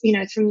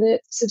from the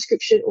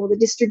subscription or the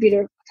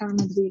distributor. I can't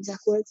remember the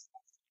exact words.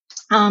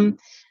 And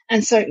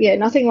so,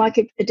 nothing like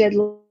a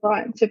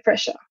deadline for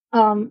pressure,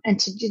 and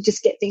to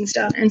just get things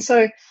done. And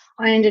so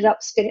I ended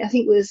up spending, I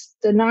think it was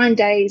the 9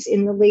 days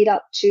in the lead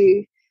up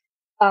to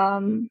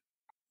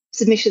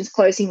submissions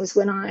closing was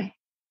when I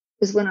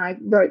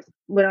wrote,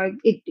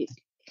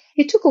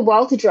 it took a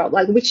while to drop,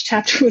 like which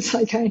chapter was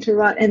I going to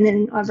write, and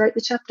then I wrote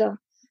the chapter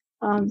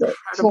that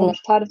formed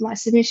part of my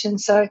submission.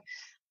 So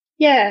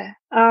it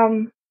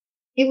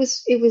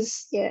was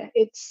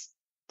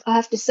I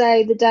have to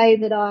say, the day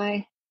that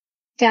I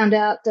found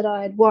out that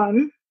I had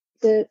won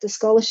the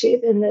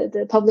scholarship and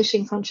the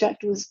publishing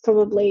contract was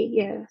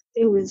probably,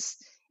 it was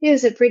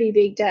a pretty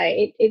big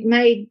day. It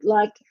made,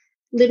 like,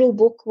 little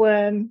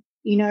bookworm,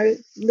 you know,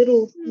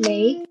 little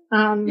me,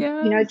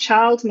 you know,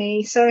 child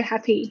me so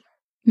happy.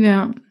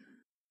 Yeah.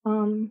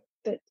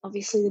 But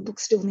obviously the book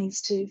still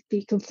needs to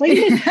be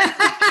completed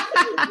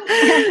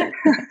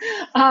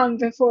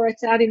before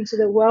it's out into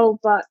the world.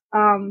 But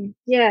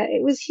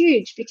it was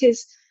huge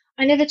because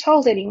I never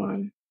told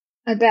anyone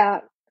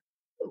that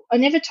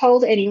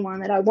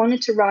I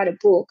wanted to write a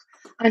book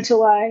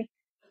until I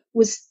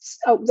was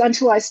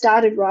until I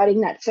started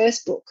writing that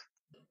first book.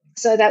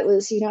 So that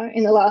was,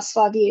 in the last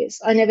 5 years.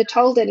 I never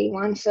told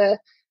anyone for,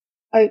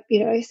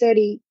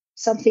 30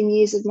 something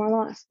years of my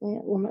life,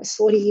 almost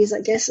 40 years,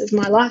 I guess, of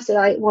my life, that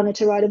I wanted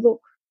to write a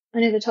book. I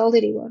never told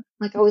anyone.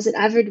 Like, I was an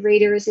avid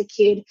reader as a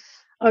kid.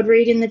 I'd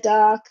read in the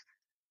dark.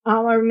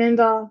 I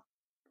remember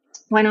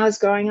when I was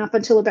growing up,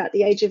 until about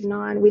the age of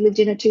 9, we lived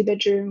in a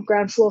 2-bedroom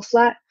ground floor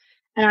flat,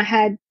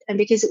 and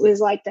because it was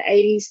like the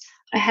 80s,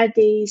 I had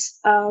these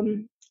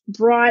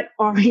bright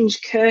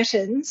orange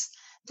curtains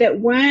that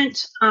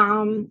weren't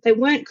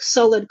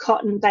solid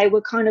cotton. They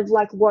were kind of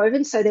like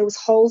woven, so there was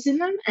holes in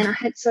them, and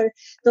so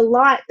the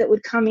light that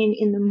would come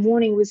in the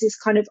morning was this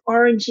kind of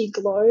orangey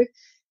glow.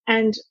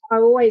 And I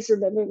always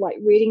remember like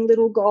reading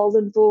little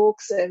golden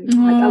books, and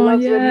I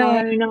loved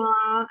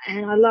Ramona,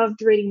 and I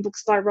loved reading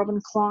books by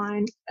Robin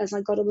Klein as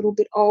I got a little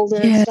bit older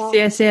and stuff.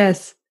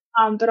 Yes.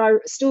 But I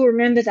still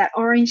remember that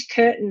orange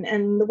curtain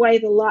and the way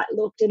the light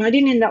looked. And I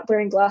didn't end up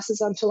wearing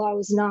glasses until I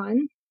was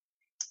 9.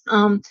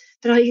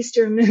 But I used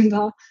to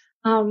remember,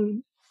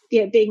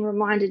 being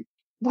reminded,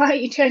 why are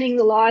you turning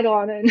the light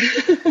on, and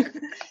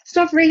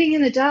stop reading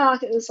in the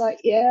dark? It was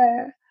like,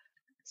 yeah.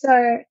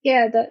 So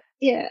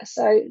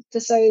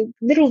so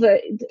little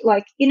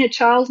like inner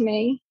child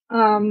me,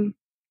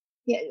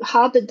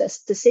 harbored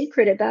the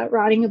secret about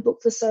writing a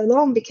book for so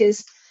long,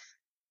 because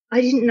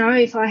I didn't know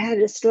if I had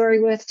a story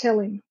worth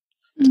telling.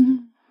 Mm-hmm.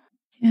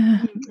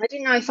 Yeah. I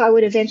didn't know if I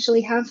would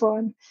eventually have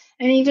one.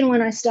 And even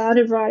when I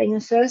started writing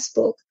the first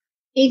book,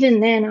 even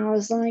then I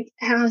was like,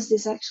 how is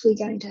this actually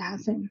going to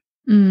happen?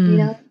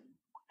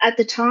 At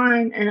the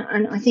time,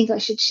 and I think I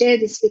should share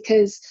this,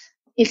 because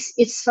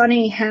it's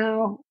funny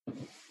how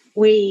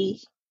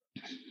we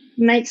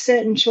make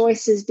certain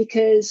choices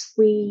because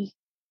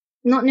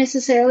not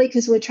necessarily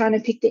because we're trying to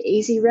pick the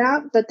easy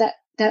route, but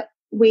that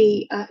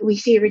we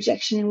fear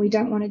rejection and we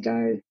don't want to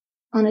go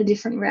on a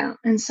different route.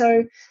 And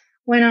so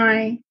when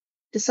I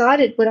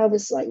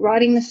was like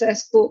writing the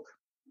first book,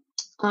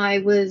 I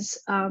was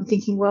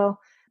thinking, well,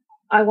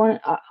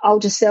 I'll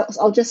just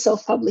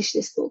self-publish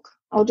this book.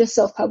 I'll just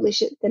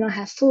self-publish it. Then I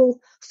have full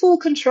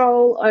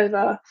control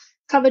over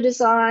cover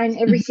design,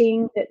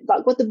 everything, that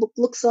like what the book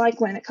looks like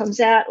when it comes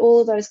out,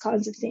 all of those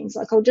kinds of things.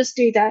 Like, I'll just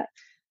do that.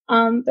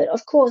 But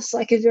of course,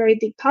 like, a very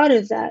big part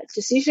of that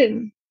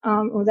decision,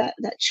 or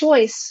that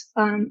choice,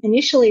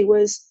 initially,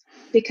 was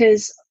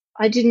because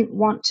I didn't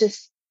want to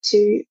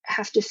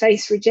have to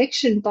face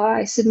rejection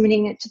by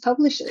submitting it to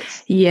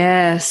publishers.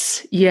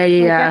 Yes.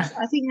 Yeah.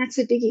 I think that's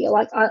a biggie.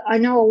 Like, I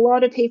know a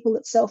lot of people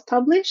that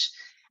self-publish,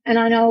 and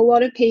I know a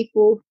lot of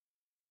people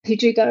who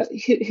do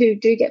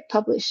get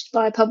published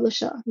by a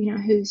publisher,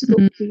 who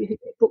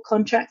get book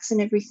contracts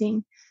and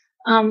everything.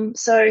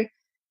 So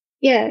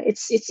yeah,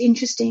 it's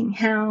interesting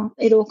how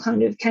it all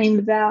kind of came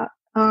about.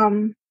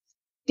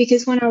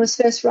 Because when I was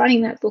first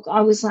writing that book,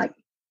 I was like,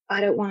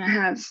 I don't want to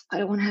have,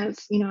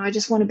 I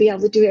just want to be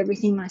able to do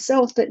everything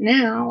myself. But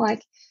now,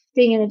 like,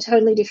 being in a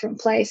totally different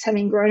place,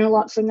 having grown a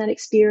lot from that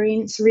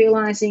experience,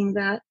 realizing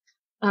that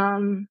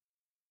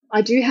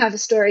I do have a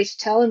story to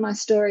tell, and my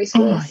story's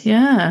worth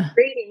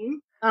reading.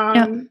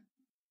 And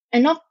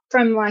not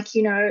from like,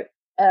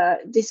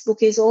 this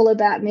book is all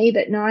about me,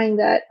 but knowing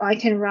that I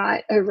can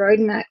write a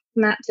roadmap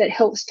that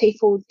helps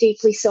people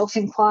deeply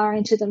self-inquire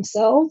into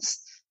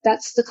themselves.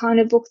 That's the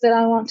kind of book that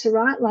I want to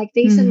write. Like,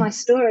 these are my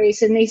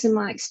stories, and these are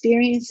my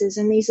experiences,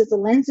 and these are the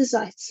lenses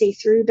I see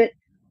through. But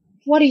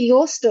what are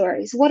your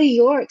stories? What are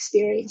your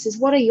experiences?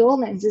 What are your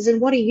lenses?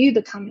 And what are you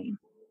becoming?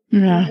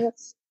 Yeah.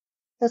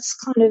 That's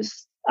kind of,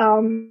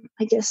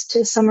 I guess,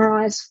 to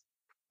summarize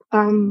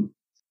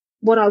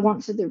what I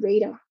want for the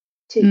reader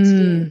to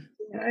experience.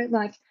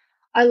 Like,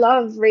 I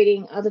love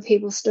reading other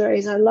people's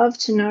stories. I love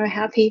to know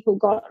how people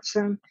got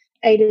from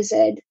A to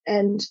Z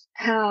and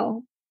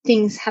how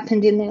things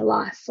happened in their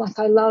life. Like,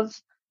 I love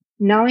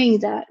knowing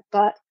that,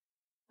 but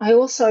I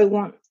also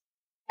want,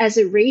 as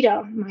a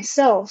reader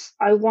myself,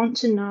 I want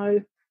to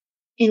know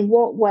in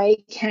what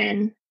way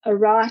can a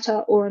writer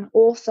or an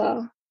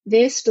author,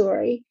 their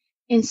story,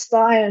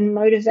 inspire and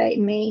motivate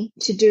me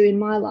to do in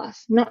my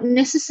life. Not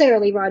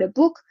necessarily write a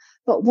book,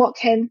 but what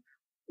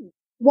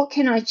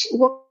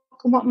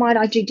might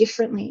I do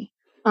differently?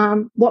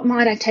 What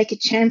might I take a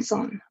chance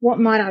on? What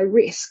might I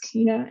risk?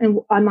 And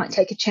I might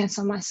take a chance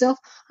on myself.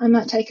 I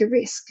might take a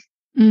risk.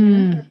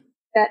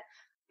 That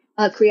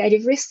a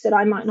creative risk that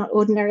I might not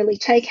ordinarily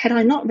take had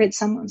I not read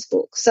someone's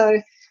book.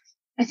 So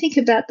I think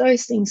about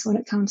those things when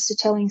it comes to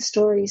telling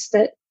stories,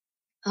 that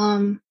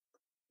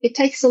it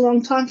takes a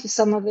long time for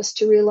some of us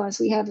to realize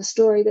we have a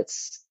story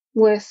that's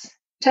worth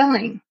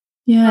telling.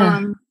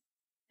 Yeah.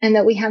 And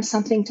that we have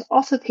something to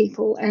offer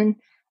people. And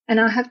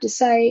I have to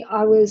say,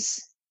 I'm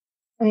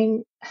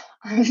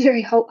a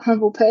very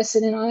humble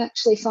person, and I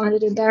actually find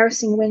it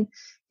embarrassing when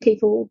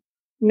people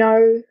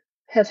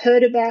have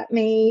heard about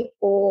me,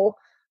 or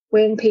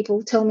when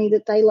people tell me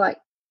that they like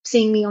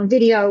seeing me on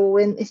video,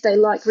 or if they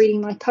like reading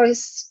my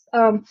posts.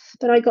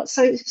 But I got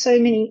so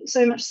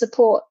much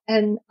support,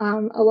 and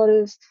a lot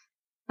of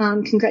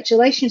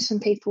congratulations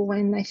from people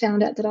when they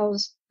found out that I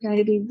was going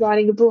to be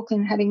writing a book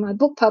and having my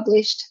book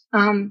published,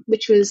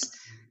 which was,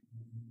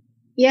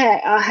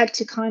 I had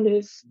to kind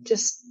of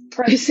just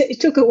process. It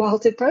took a while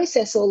to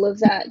process all of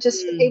that,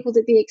 just for people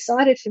to be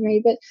excited for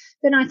me. But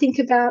then I think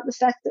about the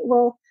fact that,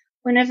 well,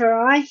 whenever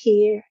I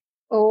hear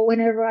or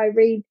whenever I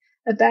read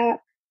about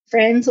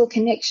friends or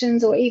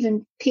connections or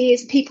even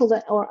peers,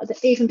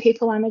 even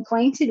people I'm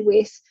acquainted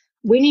with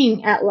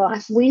winning at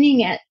life,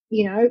 winning at,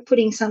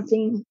 putting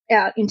something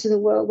out into the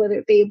world, whether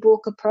it be a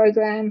book, a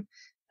program,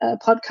 a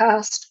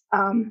podcast,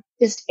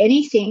 just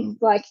anything,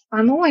 like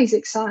I'm always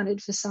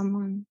excited for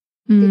someone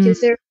because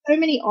there are so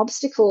many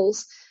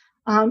obstacles,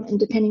 and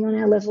depending on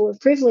our level of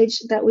privilege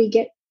that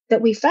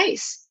we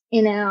face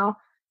in our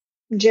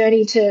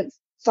journey to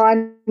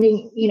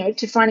finding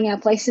our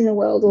place in the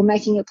world or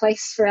making a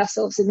place for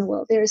ourselves in the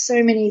world. There are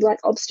so many like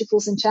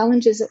obstacles and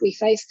challenges that we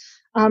face.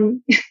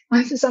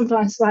 I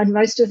sometimes find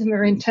most of them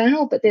are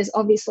internal, but there's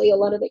obviously a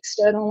lot of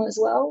external as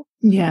well.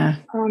 Yeah.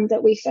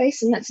 That we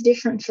face, and that's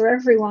different for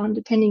everyone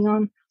depending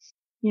on,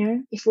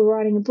 if we're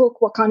writing a book,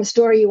 what kind of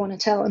story you want to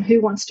tell and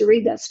who wants to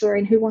read that story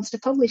and who wants to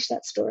publish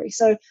that story.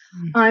 So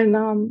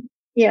I'm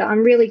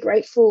really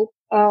grateful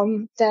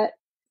that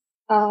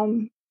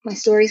my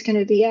story is going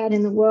to be out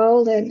in the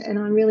world, and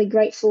I'm really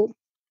grateful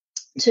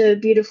to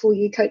Beautiful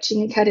You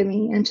Coaching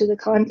Academy and to the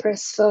Kind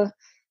Press for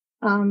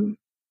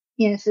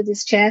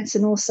this chance,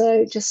 and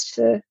also just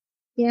for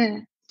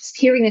just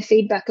hearing the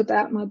feedback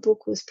about my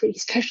book was pretty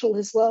special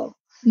as well.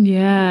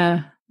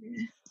 Yeah,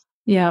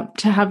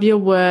 to have your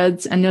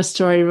words and your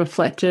story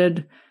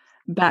reflected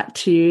back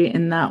to you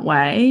in that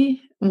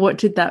way, what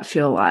did that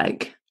feel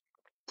like?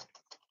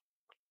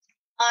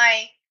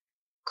 I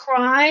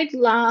cried,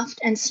 laughed,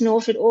 and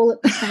snorted all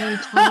at the same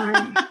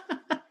time.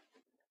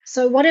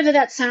 So whatever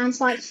that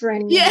sounds like for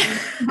anyone.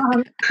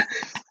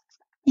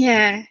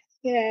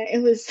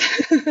 It was.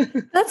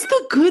 That's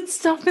the good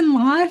stuff in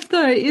life,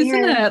 though,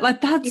 isn't it? Like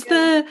that's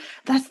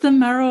the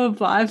marrow of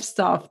life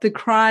stuff. The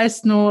cry,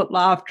 snort,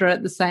 laughter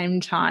at the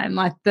same time,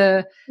 like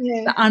the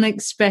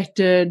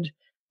unexpected,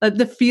 like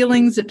the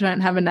feelings that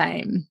don't have a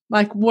name.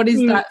 Like, what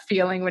is that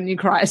feeling when you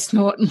cry,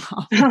 snort, and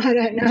laugh? I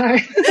don't know.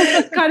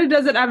 It kind of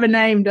doesn't have a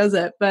name, does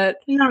it? But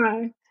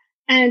no,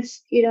 and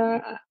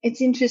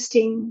it's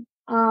interesting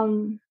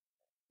that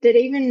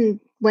even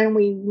when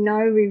we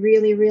know we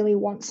really, really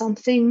want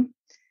something,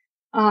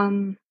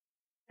 and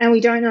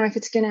we don't know if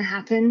it's going to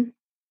happen,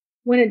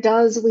 when it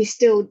does, we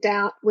still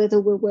doubt whether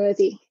we're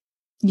worthy.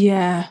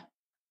 Yeah.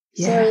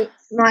 So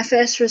my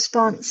first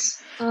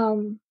response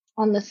on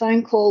the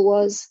phone call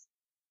was,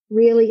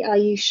 really, are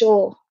you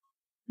sure?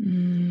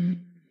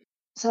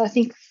 So I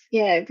think,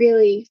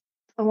 really,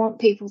 I want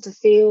people to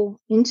feel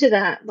into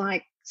that.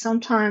 Like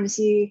sometimes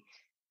you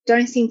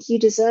don't think you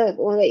deserve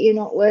or that you're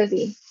not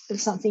worthy of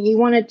something. You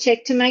want to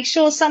check to make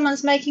sure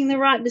someone's making the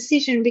right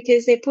decision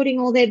because they're putting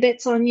all their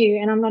bets on you.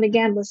 And I'm not a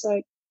gambler,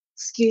 so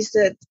excuse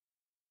that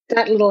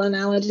little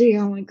analogy.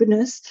 Oh my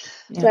goodness.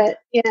 But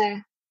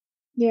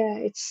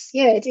it's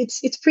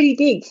pretty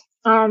big.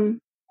 And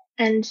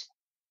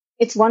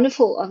it's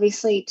wonderful,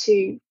 obviously,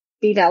 to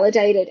be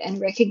validated and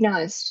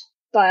recognized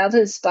by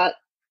others, but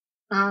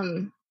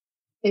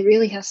it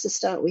really has to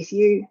start with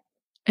you.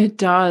 It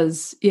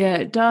does. Yeah,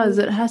 it does.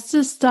 It has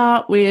to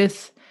start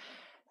with,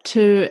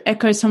 to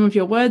echo some of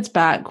your words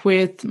back,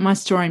 with my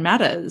story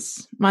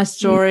matters. My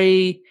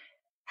story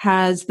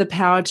has the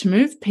power to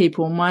move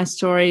people. My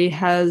story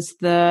has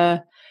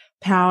the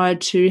power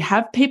to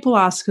have people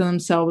ask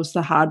themselves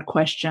the hard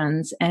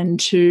questions and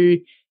to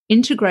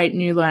integrate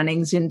new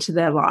learnings into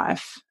their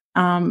life.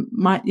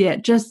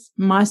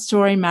 My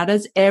story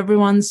matters.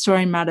 Everyone's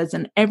story matters,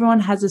 and everyone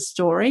has a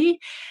story.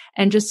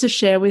 And just to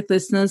share with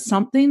listeners,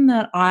 something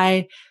that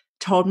I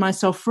told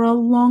myself for a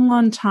long,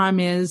 long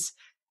time is,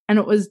 and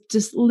it was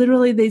just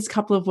literally these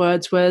couple of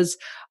words, was,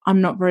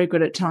 I'm not very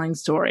good at telling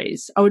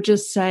stories. I would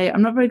just say,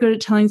 I'm not very good at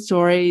telling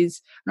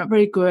stories. I'm not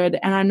very good.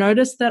 And I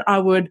noticed that I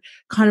would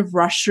kind of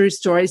rush through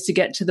stories to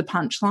get to the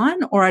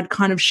punchline, or I'd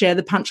kind of share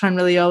the punchline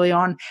really early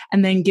on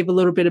and then give a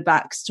little bit of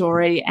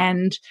backstory.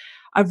 And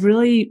I've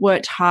really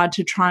worked hard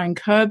to try and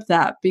curb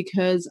that,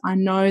 because I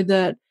know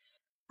that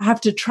I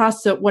have to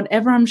trust that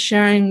whatever I'm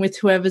sharing with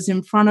whoever's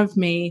in front of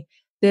me,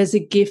 there's a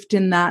gift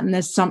in that, and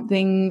there's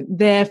something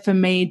there for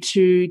me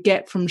to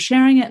get from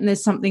sharing it, and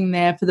there's something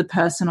there for the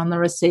person on the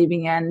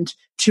receiving end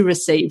to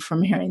receive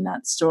from hearing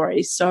that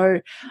story. So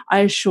I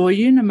assure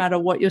you, no matter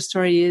what your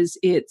story is,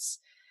 it's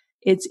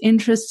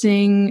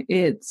interesting,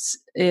 it's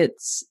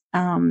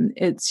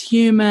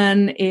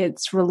human,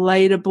 it's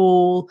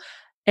relatable.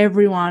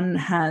 Everyone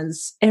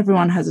has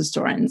a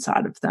story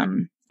inside of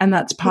them. And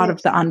that's part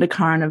of the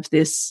undercurrent of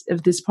this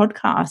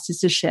podcast, is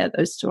to share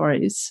those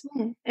stories.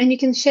 Yeah. And you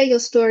can share your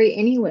story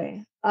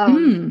anywhere.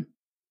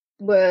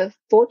 We're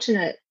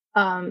fortunate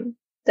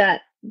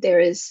that there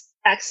is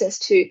access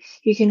to,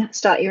 you can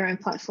start your own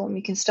platform,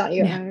 you can start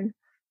your own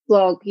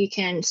blog, you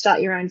can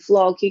start your own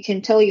vlog, you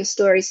can tell your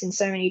stories in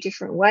so many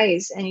different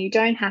ways, and you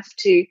don't have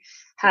to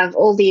have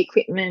all the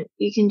equipment.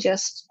 You can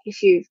just,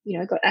 if you've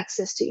got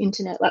access to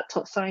internet,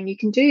 laptop, phone, you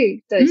can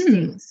do those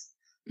things.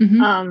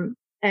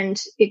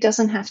 And it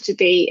doesn't have to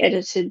be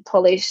edited,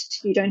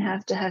 polished. You don't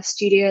have to have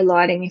studio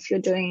lighting if you're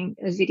doing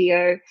a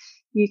video.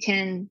 You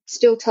can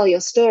still tell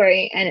your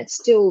story and it's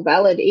still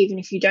valid even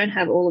if you don't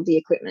have all of the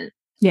equipment.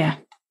 Yeah.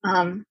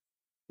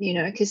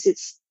 Because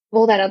it's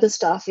all that other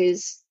stuff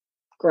is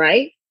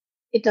great.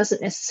 It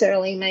doesn't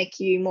necessarily make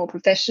you more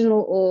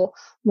professional or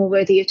more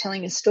worthy of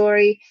telling a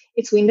story.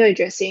 It's window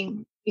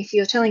dressing. If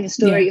you're telling a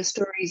story, your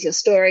story is your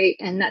story,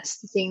 and that's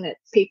the thing that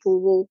people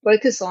will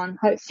focus on,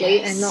 hopefully,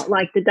 and not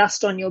like the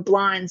dust on your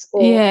blinds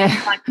or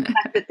like the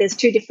fact that there's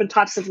 2 different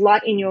types of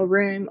light in your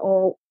room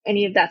or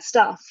any of that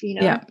stuff,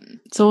 Yeah,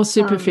 it's all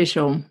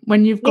superficial.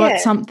 When you've got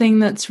something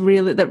that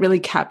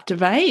really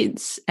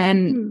captivates,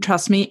 and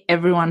trust me,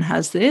 everyone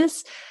has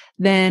this,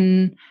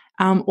 then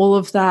all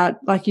of that,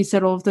 like you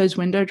said, all of those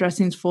window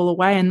dressings fall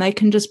away and they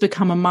can just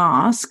become a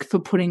mask for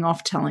putting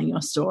off telling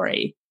your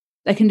story.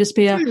 They can just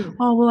be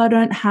I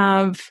don't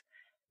have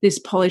this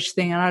polished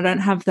thing and I don't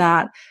have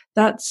that.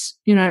 That's,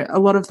 a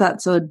lot of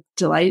that's a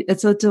delay.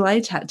 It's a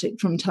delay tactic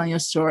from telling your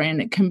story,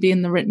 and it can be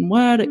in the written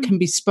word. It can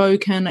be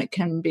spoken. It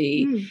can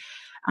be,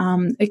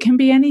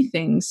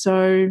 anything.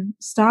 So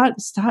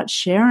start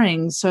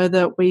sharing so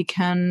that we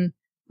can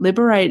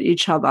liberate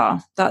each other.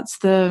 That's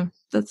the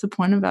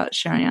point about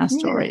sharing our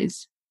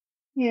stories.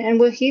 Yeah, and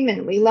we're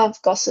human. We love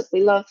gossip.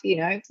 We love,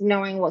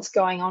 knowing what's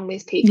going on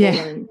with people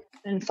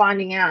and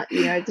finding out,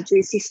 the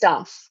juicy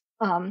stuff.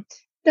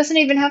 Doesn't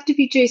even have to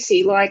be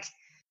juicy. Like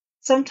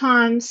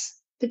sometimes,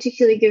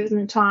 particularly given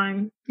the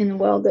time in the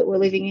world that we're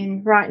living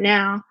in right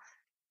now,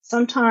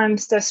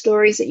 sometimes the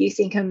stories that you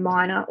think are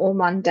minor or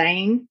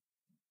mundane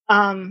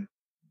are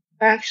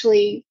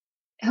actually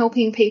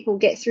helping people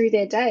get through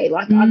their day.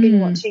 Like I've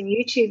been watching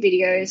YouTube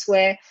videos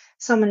where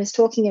someone is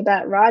talking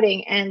about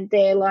writing and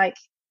they're like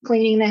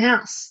cleaning the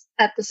house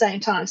at the same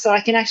time. So I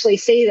can actually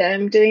see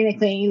them doing the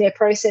cleaning, they're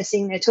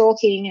processing, they're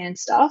talking and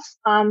stuff.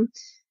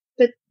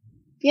 But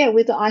yeah,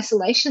 with the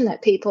isolation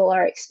that people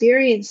are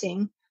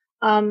experiencing,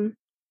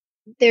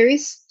 there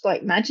is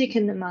like magic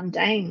in the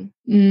mundane.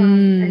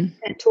 And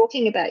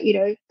talking about,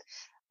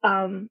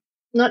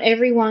 not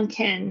everyone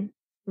can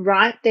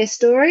write their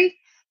story.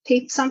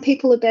 Some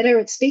people are better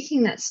at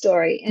speaking that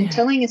story and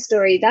telling a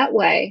story that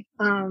way,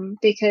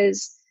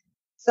 because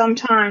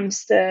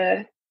sometimes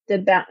the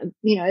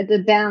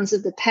bounds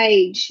of the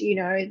page,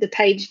 the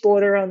page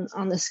border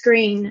on the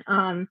screen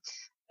are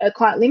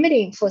quite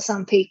limiting for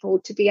some people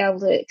to be able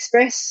to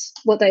express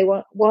what they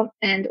want,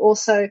 and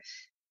also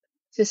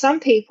for some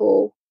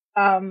people,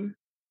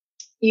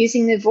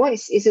 using their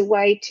voice is a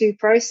way to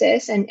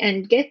process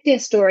and get their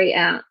story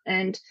out.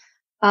 And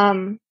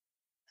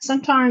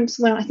sometimes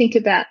when I think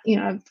about,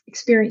 I've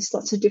experienced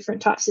lots of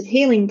different types of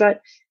healing,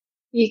 but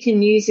you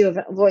can use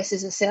your voice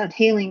as a sound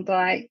healing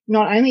by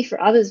not only for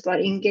others,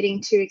 but in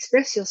getting to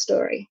express your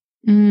story,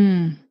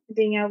 being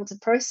able to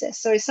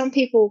process. So some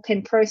people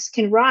can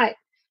write,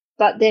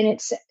 but then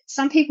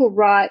some people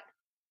write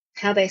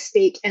how they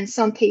speak, and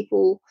some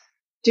people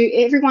do.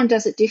 Everyone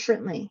does it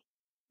differently.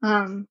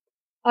 Most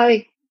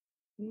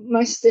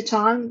of the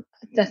time,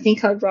 I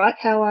think I write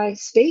how I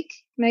speak,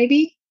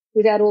 maybe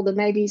without all the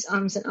maybes,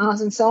 ums, and ahs,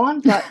 and so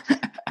on. But,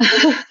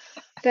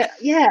 but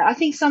yeah, I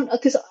think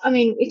because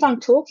if I'm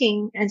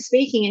talking and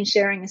speaking and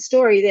sharing a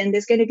story, then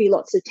there's going to be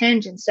lots of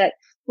tangents that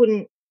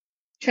wouldn't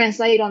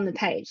translate on the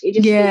page.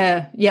 It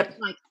just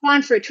like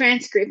fine for a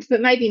transcript, but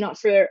maybe not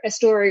for a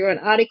story or an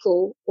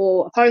article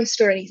or a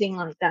post or anything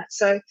like that.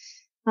 So,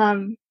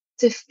 to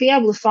be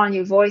able to find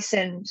your voice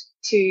and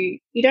you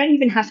don't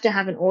even have to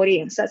have an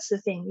audience. That's the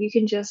thing. You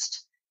can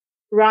just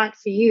write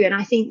for you. And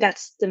I think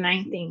that's the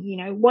main thing,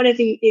 whatever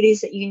it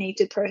is that you need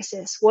to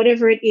process,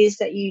 whatever it is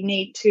that you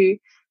need to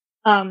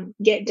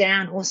get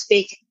down or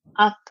speak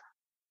up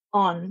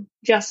on,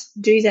 just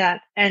do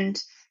that.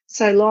 And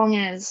so long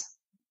as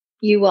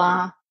you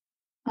are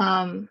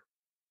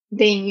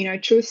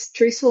being,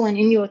 truthful and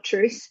in your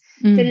truth,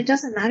 then it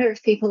doesn't matter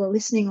if people are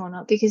listening or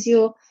not, because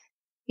you're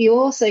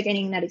also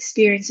getting that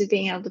experience of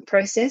being able to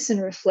process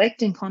and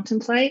reflect and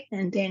contemplate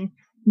and then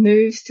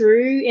move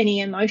through any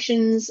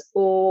emotions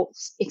or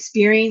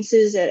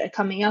experiences that are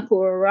coming up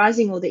or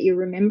arising or that you're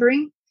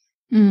remembering.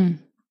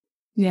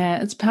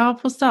 Yeah, it's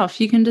powerful stuff.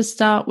 You can just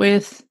start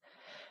with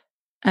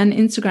an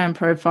Instagram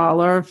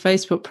profile or a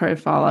Facebook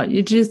profile.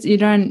 You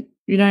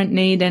don't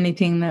need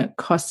anything that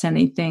costs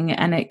anything,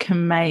 and it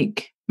can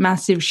make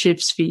massive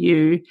shifts for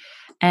you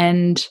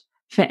and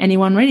for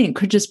anyone reading. It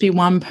could just be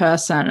one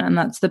person, and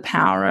that's the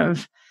power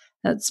of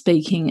that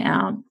speaking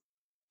out.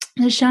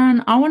 Now,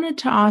 Sharon, I wanted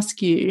to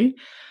ask you,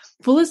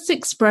 fullest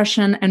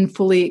expression and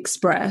fully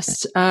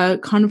expressed are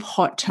kind of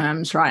hot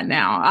terms right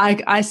now.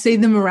 I see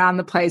them around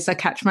the place. I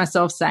catch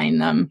myself saying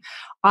them.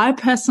 I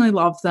personally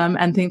love them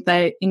and think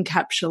they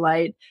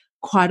encapsulate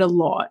quite a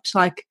lot,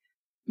 like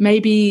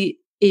maybe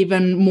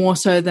even more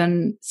so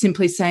than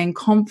simply saying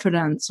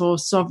confidence or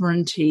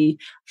sovereignty.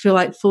 I feel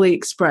like fully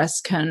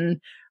expressed can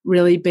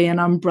really be an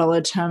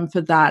umbrella term for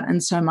that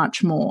and so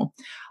much more.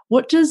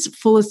 What does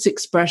fullest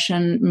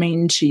expression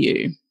mean to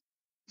you?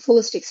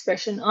 Fullest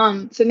expression.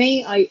 For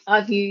me,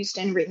 I've used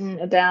and written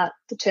about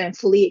the term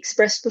fully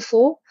expressed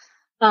before.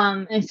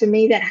 And for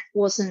me, that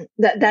wasn't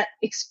that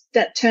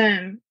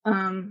term.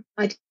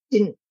 I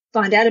didn't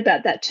find out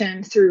about that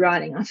term through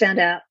writing. I found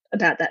out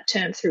about that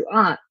term through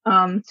art.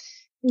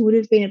 It would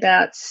have been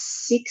about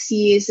 6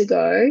 years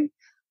ago.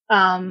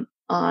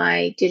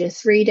 I did a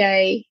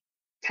 3-day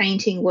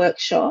painting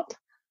workshop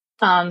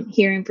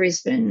here in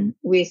Brisbane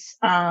with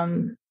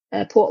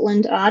a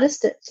Portland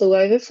artist that flew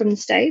over from the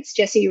States,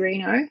 Jesse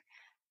Reno.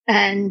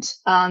 And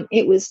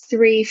it was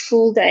 3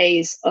 full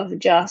days of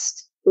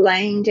just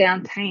laying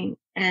down paint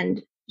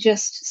and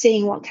just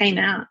seeing what came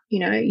out,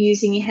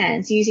 using your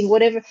hands, using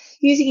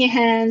your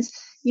hands,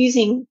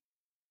 using,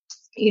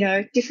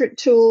 different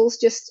tools,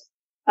 just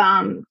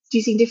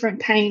using different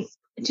paint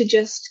to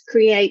just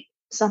create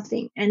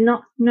something and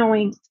not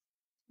knowing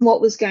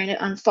what was going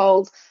to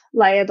unfold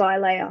layer by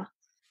layer.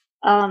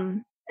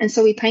 And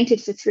so we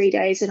painted for 3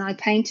 days, and I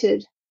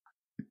painted,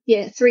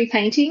 3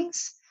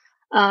 paintings.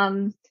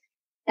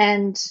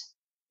 And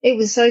it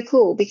was so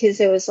cool because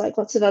there was like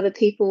lots of other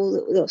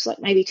people. There was like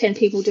maybe 10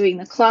 people doing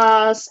the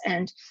class,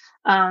 and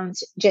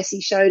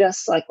Jesse showed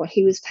us like what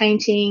he was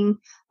painting.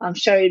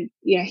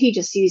 He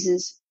just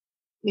uses,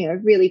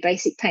 really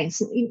basic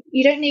paints.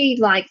 You don't need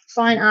like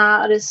fine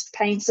artist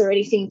paints or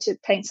anything to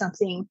paint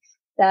something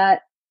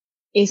that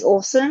is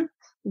awesome,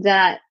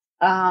 that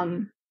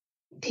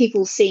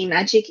people see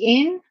magic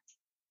in.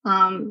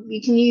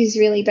 You can use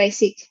really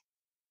basic,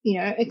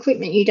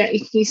 equipment. You can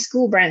use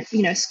school brand,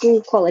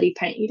 school quality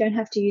paint. You don't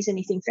have to use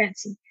anything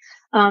fancy.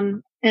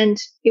 And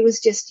it was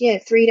just,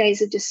 3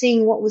 days of just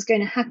seeing what was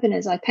going to happen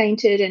as I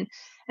painted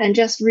and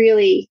just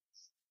really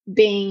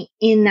being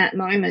in that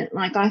moment.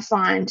 Like I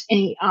find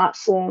any art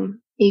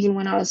form, even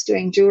when I was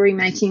doing jewelry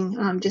making,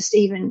 just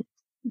even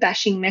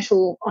bashing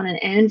metal on an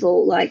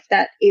anvil, like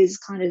that is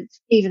kind of,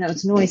 even though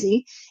it's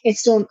noisy, it's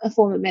still a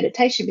form of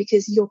meditation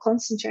because you're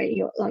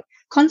concentrating,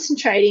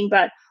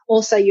 but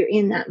also you're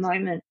in that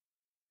moment.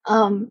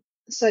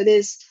 So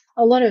there's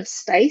a lot of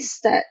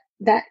space that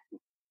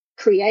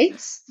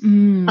creates,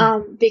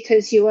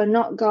 because you're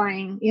not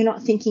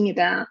thinking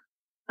about,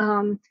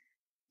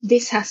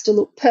 this has to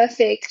look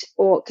perfect,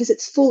 or because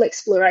it's full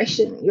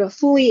exploration. You're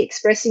fully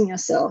expressing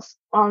yourself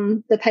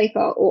on the paper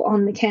or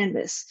on the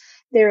canvas.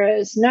 There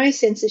is no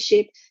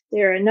censorship.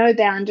 There are no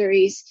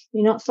boundaries.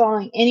 You're not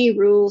following any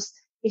rules.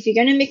 If you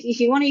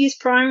want to use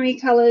primary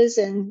colors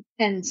and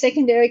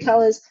secondary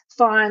colors,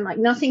 fine. Like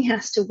nothing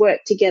has to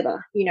work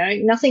together.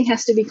 Nothing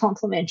has to be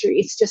complementary.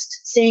 It's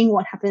just seeing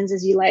what happens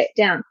as you lay it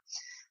down.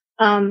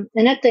 And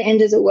at the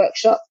end of the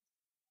workshop,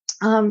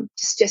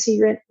 just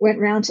Jesse went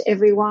round to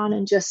everyone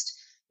and just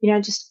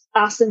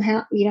asked them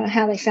how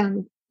they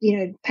found,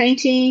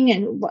 painting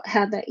and what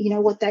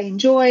they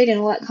enjoyed and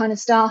all that kind of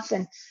stuff.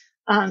 And,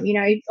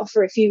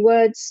 offer a few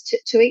words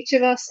to each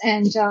of us.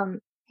 And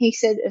he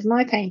said of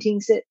my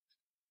paintings that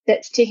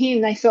to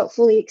him they felt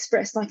fully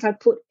expressed. Like I'd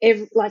put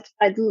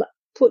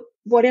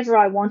whatever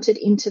I wanted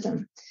into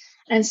them.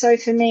 And so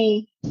for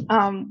me,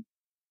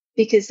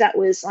 because that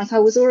was like I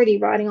was already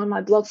writing on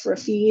my blog for a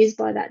few years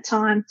by that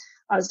time.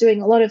 I was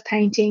doing a lot of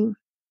painting,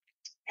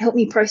 helped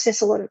me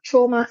process a lot of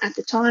trauma at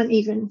the time,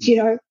 even,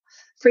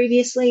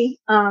 previously.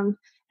 And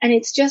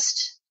it's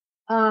just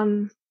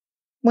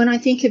when I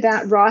think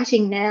about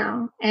writing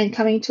now and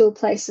coming to a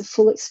place of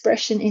full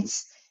expression,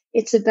 it's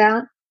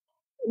about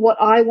what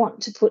I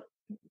want to put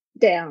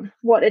down,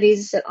 what it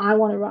is that I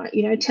want to write,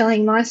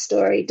 telling my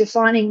story,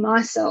 defining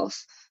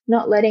myself,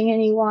 not letting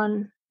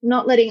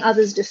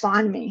others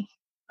define me.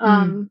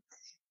 And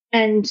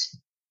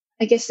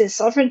I guess there's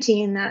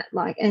sovereignty in that,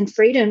 and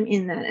freedom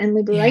in that, and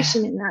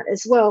liberation in that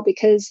as well,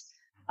 because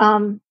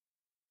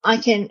I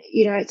can,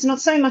 it's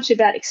not so much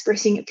about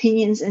expressing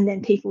opinions and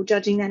then people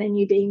judging that and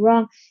you being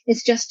wrong.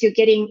 It's just you're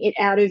getting it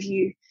out of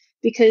you,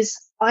 because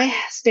I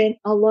spent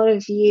a lot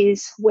of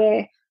years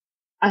where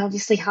I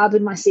obviously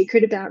harbored my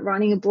secret about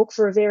writing a book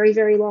for a very,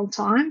 very long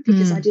time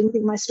because I didn't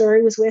think my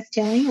story was worth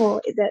telling, or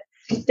that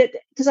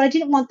because I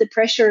didn't want the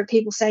pressure of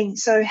people saying,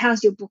 so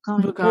how's your book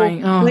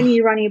going? When are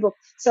you writing a book?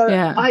 So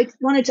I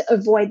wanted to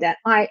avoid that.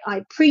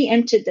 I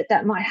preempted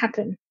that might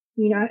happen,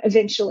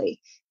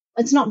 eventually.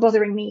 It's not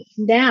bothering me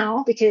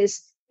now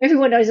because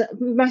everyone knows,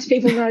 most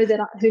people know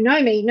who know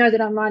me know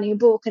that I'm writing a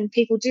book, and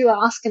people do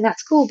ask, and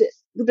that's cool,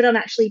 but I'm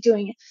actually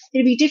doing it.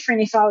 It'd be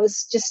different if I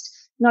was just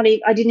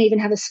I didn't even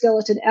have a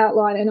skeleton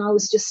outline and I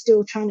was just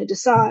still trying to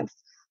decide.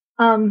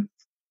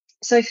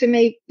 So for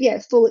me,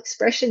 full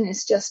expression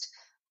is just,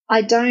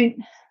 I don't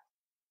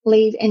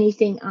leave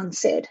anything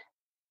unsaid.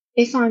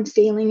 If I'm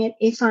feeling it,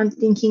 if I'm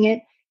thinking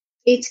it,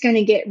 it's going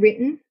to get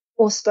written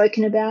or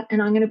spoken about,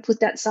 and I'm going to put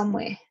that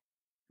somewhere.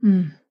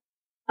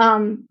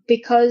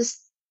 Because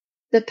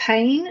the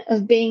pain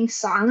of being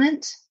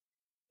silent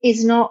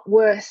is not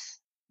worth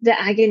the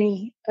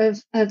agony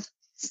of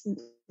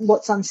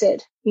what's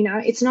unsaid.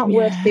 It's not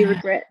worth the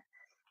regret.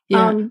 There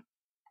are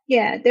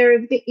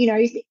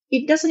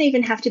it doesn't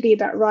even have to be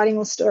about writing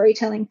or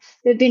storytelling.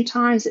 There have been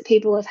times that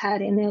people have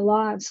had in their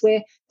lives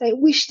where they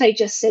wish they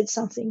just said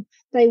something.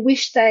 They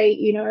wish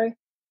they,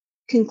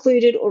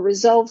 concluded or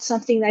resolved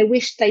something. They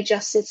wish they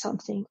just said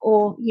something,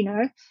 or,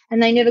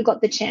 and they never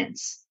got the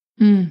chance.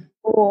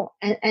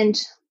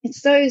 and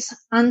it's those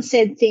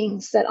unsaid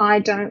things that I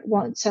don't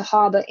want to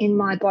harbor in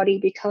my body,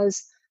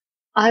 because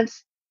I've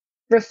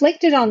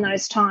reflected on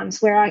those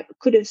times where I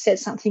could have said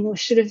something or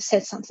should have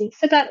said something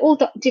about all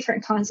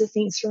different kinds of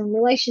things, from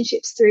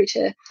relationships through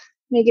to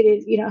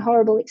negative,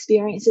 horrible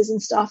experiences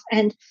and stuff.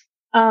 And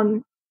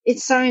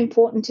it's so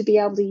important to be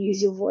able to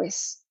use your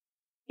voice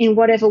in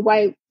whatever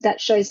way that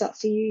shows up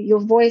for you. Your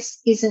voice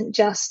isn't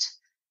just,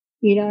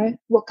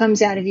 what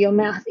comes out of your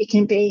mouth. It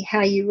can be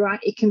how you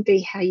write. It can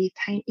be how you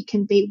paint. It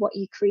can be what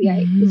you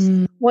create.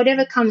 It's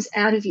whatever comes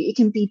out of you. It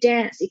can be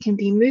dance. It can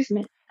be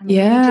movement. I mean,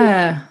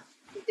 yeah.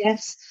 you do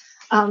dance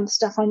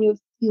stuff on your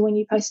when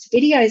you post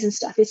videos and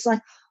stuff. It's like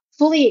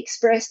fully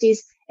expressed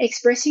is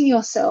expressing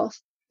yourself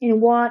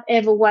in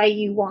whatever way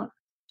you want.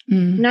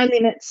 No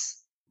limits,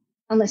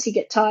 unless you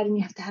get tired and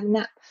you have to have a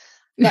nap.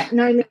 But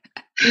no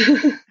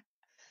limits.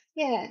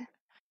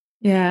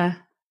 Yeah.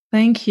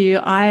 Thank you.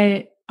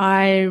 I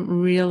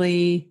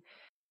really,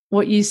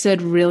 what you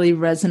said really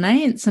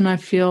resonates, and I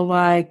feel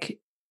like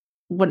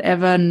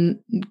whatever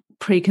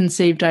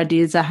preconceived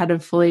ideas I had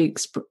of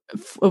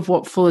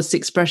what fullest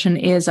expression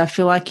is, I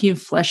feel like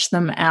you've fleshed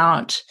them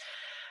out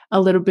a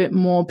little bit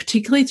more,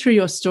 particularly through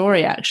your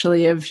story,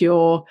 actually, of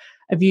you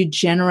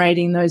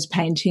generating those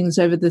paintings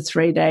over the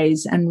 3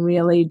 days and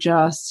really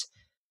just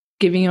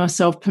giving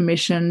yourself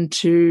permission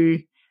to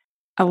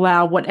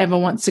allow whatever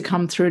wants to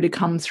come through,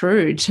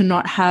 to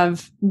not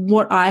have,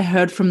 what I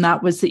heard from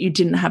that was that you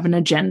didn't have an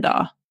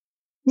agenda.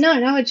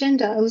 No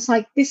agenda. It was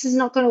like, this is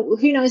not going to,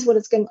 who knows what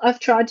it's going to, I've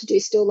tried to do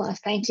still life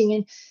painting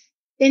and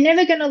they're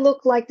never going to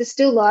look like the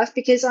still life,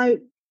 because I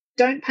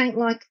don't paint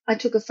like I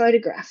took a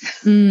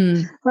photograph.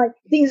 Like,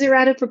 things are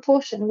out of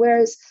proportion.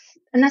 Whereas,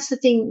 and that's the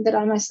thing that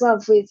I most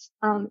love with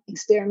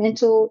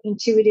experimental,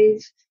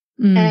 intuitive,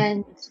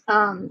 and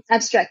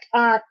abstract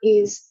art,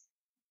 is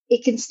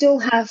it can still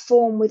have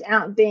form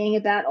without being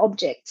about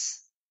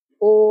objects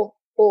or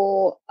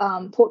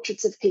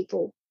portraits of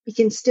people. It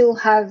can still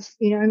have,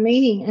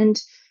 meaning. And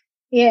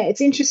yeah,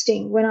 it's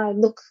interesting when I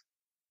look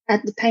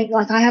at the paint,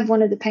 like I have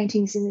one of the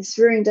paintings in this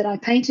room that I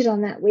painted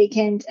on that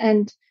weekend,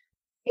 and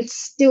it's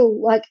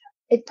still like,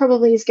 it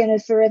probably is going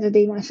to forever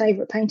be my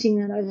favorite painting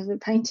that I've ever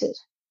painted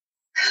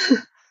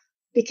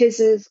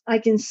because I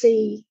can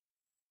see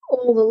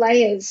all the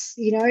layers,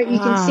 you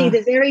can see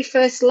the very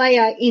first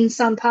layer in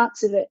some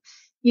parts of it.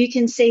 You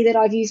can see that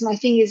I've used my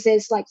fingers.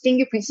 There's like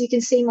fingerprints. You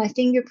can see my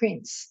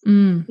fingerprints.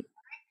 It's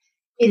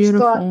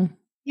beautiful.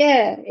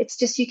 It's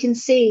just, you can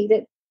see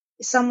that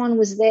someone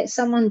was there,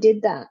 someone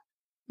did that.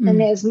 And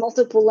there's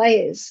multiple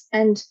layers.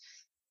 And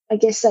I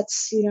guess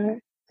that's,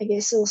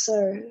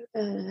 also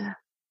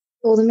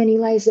all the many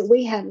layers that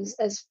we have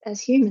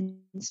as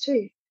humans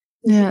too.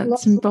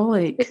 It's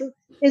symbolic.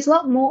 There's a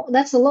lot more.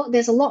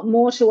 There's a lot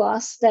more to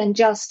us than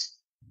just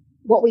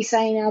what we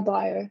say in our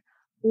bio,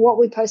 what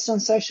we post on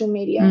social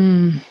media,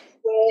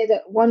 where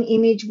that one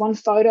image, one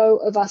photo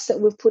of us that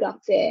we've put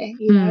up there.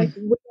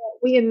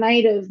 We are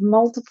made of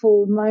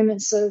multiple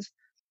moments of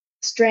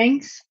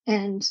strength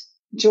and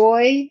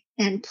joy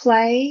and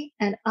play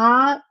and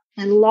art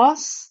and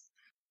loss.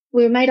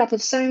 We're made up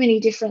of so many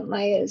different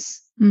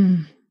layers.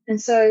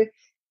 And so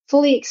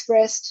fully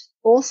expressed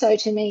also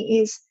to me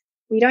is,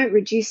 we don't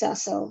reduce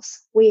ourselves,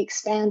 we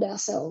expand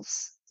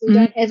ourselves. We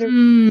don't ever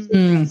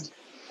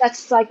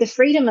that's like the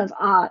freedom of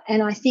art.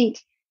 And I think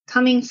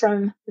coming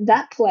from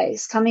that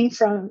place, I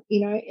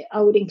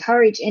would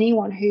encourage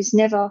anyone who's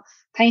never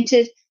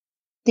painted,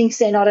 thinks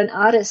they're not an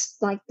artist,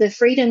 like the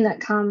freedom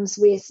that comes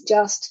with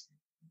just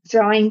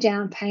throwing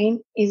down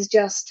paint is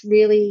just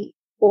really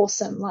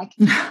awesome. Like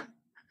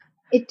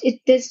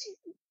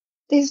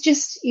there's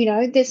just, you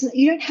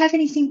don't have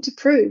anything to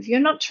prove. You're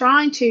not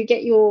trying to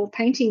get your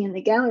painting in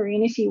the gallery.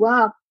 And if you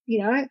are,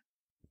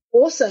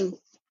 awesome,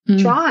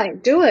 try,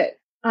 do it.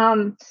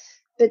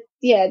 But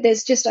yeah,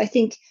 there's just, I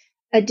think,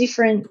 a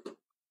different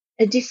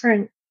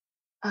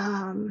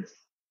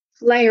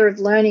layer of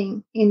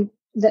learning in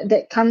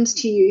that comes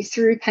to you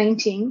through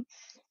painting,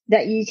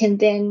 that you can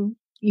then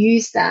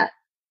use that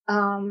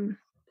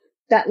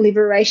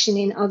liberation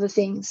in other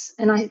things.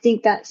 And I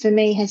think that for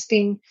me has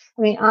been,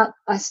 art,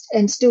 I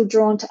am still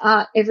drawn to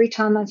art. Every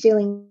time I'm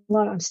feeling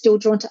low, I'm still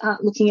drawn to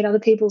art, looking at other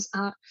people's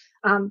art,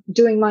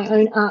 doing my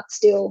own art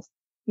still.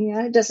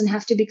 It doesn't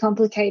have to be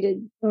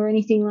complicated or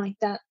anything like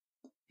that.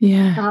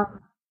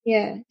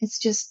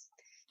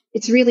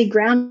 It's really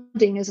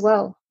grounding as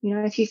well.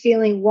 If you're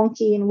feeling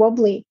wonky and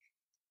wobbly,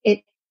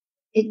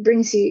 it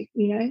brings you,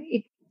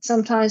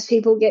 sometimes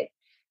people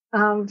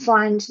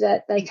find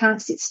that they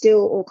can't sit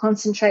still or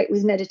concentrate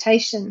with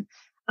meditation.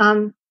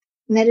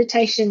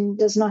 Meditation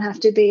does not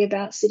have to be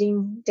about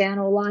sitting down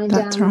or lying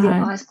down with your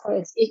eyes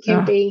closed. It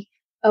can be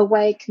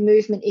awake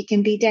movement. It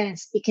can be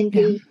dance. It can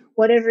be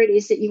whatever it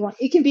is that you want.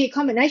 It can be a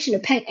combination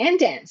of paint and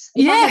dance.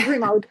 If I had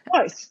room, I would do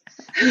both.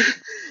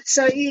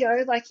 So,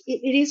 like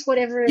it is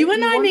whatever you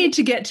and I want. Need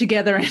to get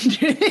together and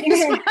do this.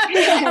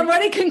 Yeah. I'm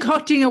already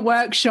concocting a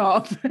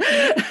workshop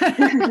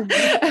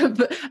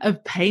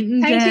of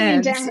painting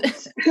and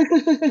dance.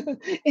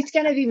 It's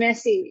going to be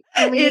messy.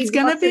 It's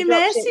going to be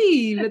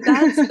messy, but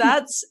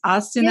that's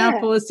us in our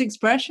fullest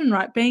expression,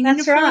 right? Being in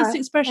your fullest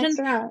expression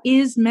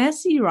is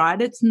messy,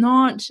 right? It's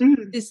not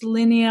this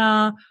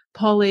linear,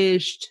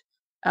 polished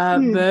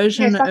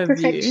version of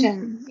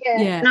perfection.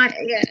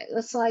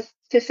 It's like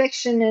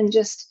perfection, and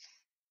just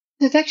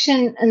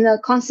perfection, and the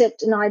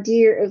concept and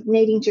idea of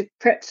needing to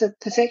prep for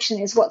perfection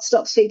is what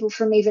stops people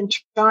from even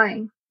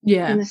trying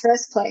in the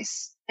first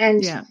place.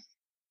 And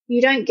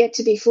you don't get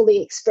to be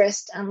fully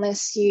expressed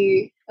unless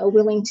you are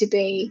willing to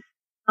be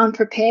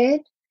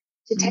unprepared,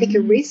 to take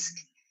a risk,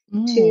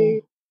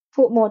 to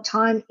put more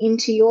time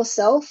into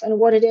yourself and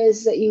what it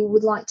is that you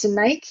would like to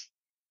make.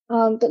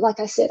 But like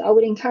I said, I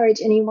would encourage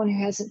anyone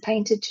who hasn't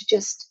painted to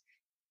just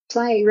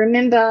play.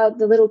 Remember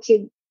the little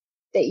kid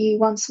that you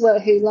once were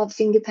who loved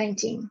finger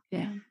painting,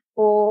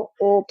 or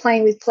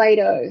playing with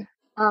Play-Doh,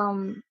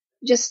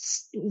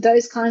 just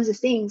those kinds of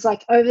things.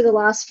 Like over the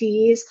last few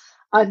years,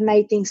 I've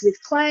made things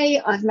with clay.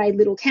 I've made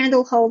little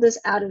candle holders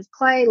out of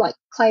clay, like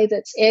clay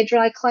that's air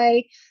dry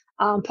clay,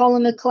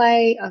 polymer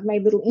clay. I've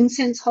made little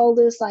incense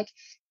holders. Like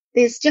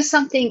there's just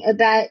something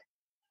about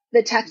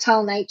the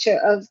tactile nature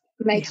of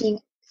making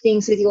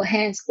things with your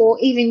hands, or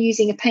even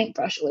using a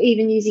paintbrush, or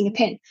even using a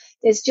pen.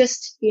 There's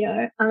just,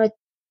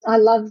 I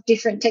love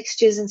different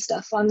textures and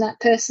stuff. I'm that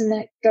person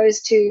that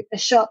goes to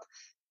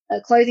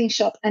a clothing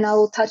shop, and I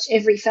will touch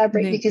every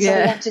fabric because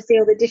I want to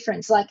feel the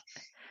difference. Like,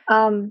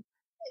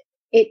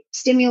 it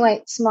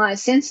stimulates my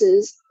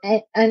senses,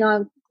 and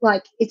I'm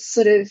like, it's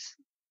sort of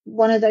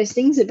one of those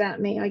things about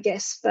me, I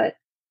guess. But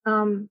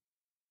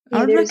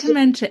I would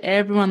recommend to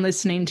everyone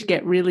listening to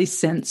get really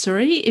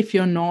sensory. If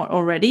you're not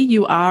already,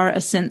 you are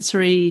a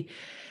sensory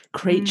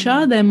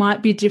creature. There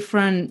might be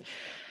different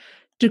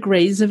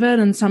degrees of it,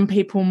 and some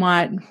people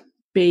might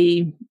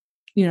be,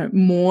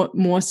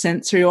 more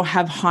sensory or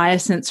have higher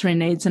sensory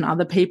needs than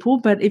other people.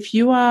 But if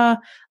you are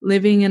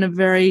living in a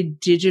very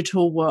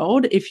digital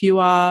world, if you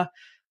are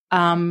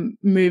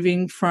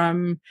moving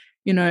from,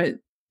 the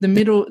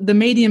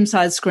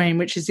medium-sized screen,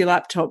 which is your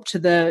laptop,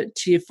 to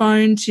your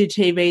phone, to your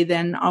TV,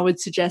 then I would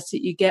suggest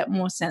that you get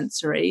more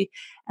sensory.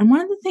 And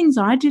one of the things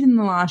I did in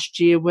the last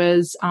year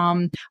was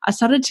I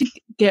started to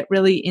get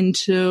really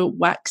into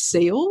wax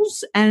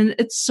seals, and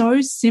it's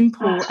so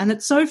simple and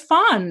it's so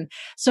fun.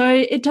 So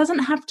it doesn't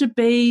have to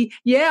be,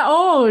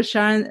 Sharon's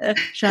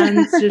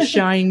just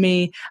showing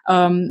me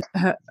one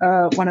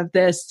of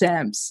their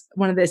stamps,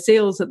 one of their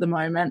seals at the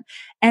moment,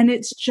 and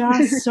it's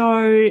just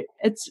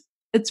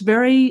it's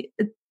very,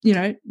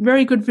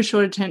 very good for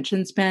short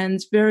attention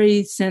spans,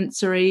 very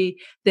sensory.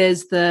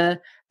 There's the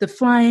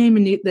flame,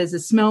 and there's a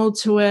smell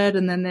to it,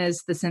 and then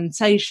there's the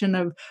sensation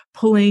of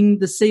pulling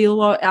the seal.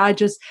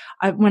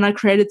 When I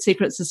created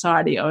Secret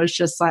Society, I was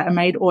just like, I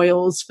made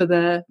oils for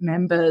the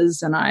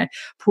members, and I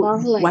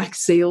put wax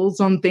seals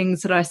on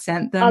things that I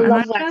sent them.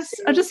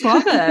 I just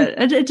love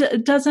it.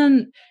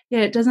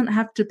 It doesn't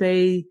have to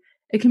be.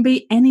 It can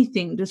be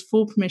anything. Just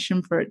full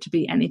permission for it to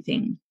be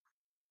anything.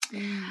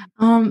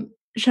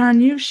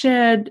 Sharon, you've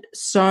shared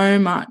so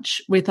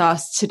much with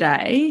us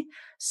today,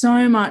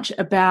 so much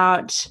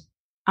about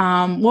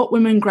what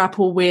women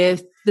grapple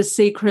with, the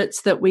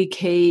secrets that we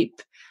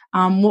keep,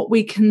 what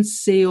we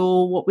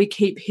conceal, what we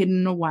keep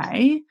hidden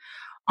away.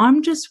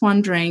 I'm just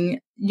wondering,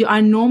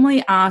 I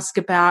normally ask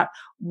about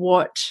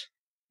what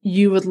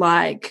you would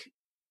like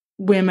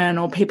women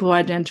or people who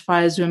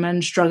identify as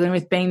women struggling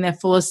with being their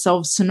fullest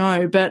selves to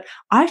know, but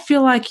I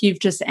feel like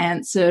you've just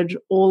answered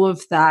all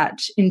of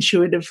that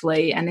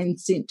intuitively and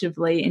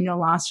instinctively in your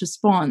last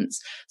response.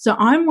 So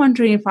I'm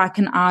wondering if I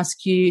can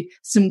ask you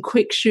some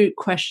quick shoot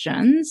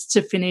questions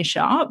to finish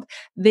up.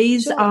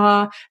 These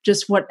are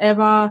just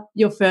whatever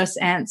your first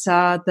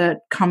answer that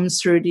comes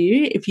through to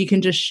you, if you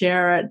can just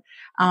share it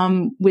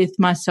with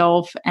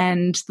myself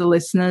and the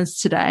listeners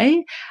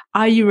today.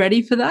 Are you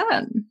ready for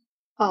that?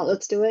 Oh,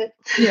 let's do it.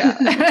 Yeah.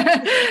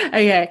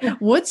 Okay.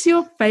 What's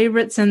your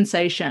favorite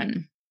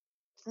sensation?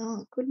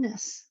 Oh,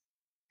 goodness.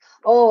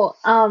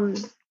 And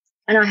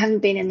I haven't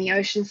been in the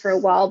ocean for a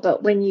while,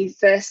 but when you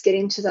first get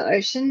into the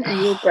ocean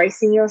and you're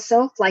bracing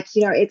yourself, like,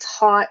 it's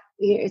hot,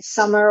 it's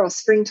summer or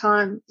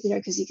springtime,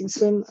 because you can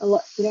swim a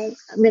lot,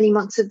 many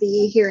months of the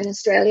year here in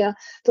Australia.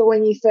 But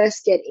when you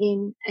first get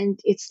in and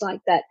it's like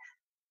that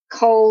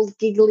cold,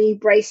 giggly,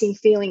 bracing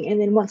feeling,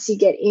 and then once you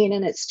get in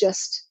and it's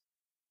just,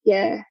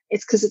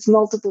 it's because it's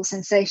multiple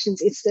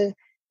sensations. It's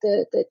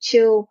the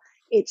chill,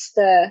 it's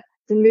the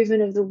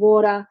movement of the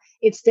water.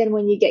 It's then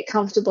when you get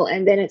comfortable,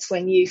 and then it's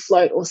when you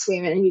float or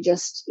swim, and you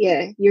just,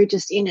 you're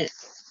just in it.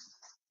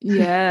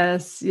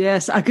 Yes.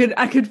 I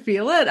could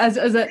feel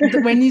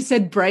it when you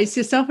said brace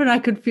yourself, and I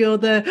could feel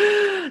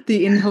the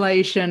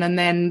inhalation and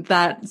then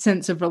that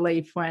sense of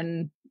relief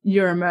when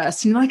you're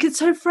immersed and you're like, it's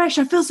so fresh.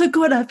 I feel so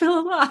good. I feel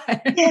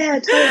alive. Yeah,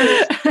 totally.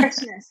 It's the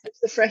freshness. It's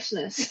the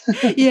freshness.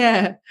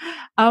 Yeah.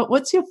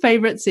 What's your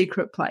favorite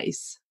secret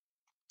place?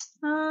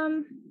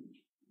 I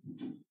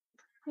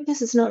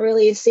guess it's not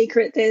really a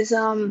secret. There's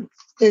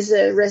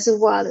a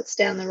reservoir that's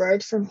down the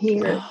road from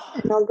here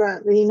at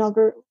Enoggera, the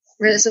Enoggera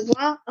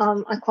Reservoir.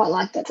 I quite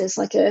like that. There's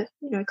like a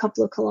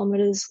couple of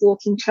kilometres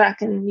walking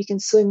track, and you can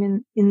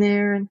swim in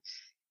there. And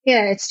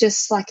yeah, it's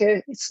just like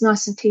it's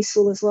nice and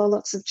peaceful as well.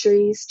 Lots of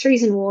trees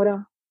and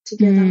water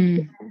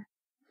together.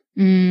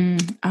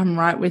 I'm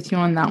right with you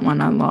on that one.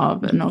 I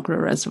love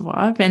Enoggera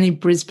Reservoir. If any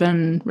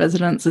Brisbane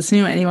residents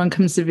listening or anyone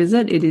comes to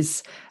visit, it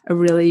is a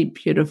really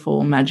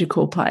beautiful,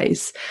 magical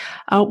place.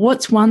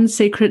 What's one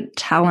secret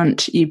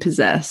talent you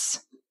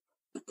possess?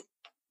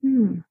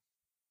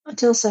 I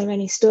tell so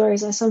many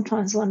stories. I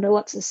sometimes wonder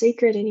what's the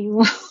secret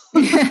anymore.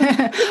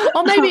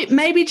 Or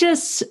maybe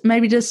just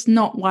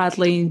not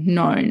widely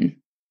known.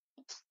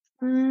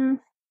 I'm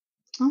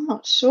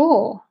not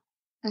sure,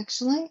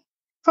 actually.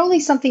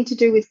 Probably something to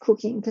do with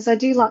cooking, because I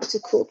do like to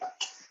cook.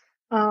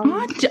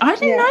 I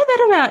didn't know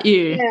that about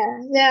you.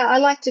 Yeah, I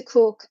like to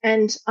cook,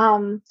 and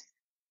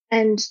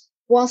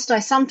whilst I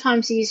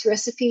sometimes use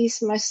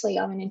recipes, mostly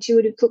I'm an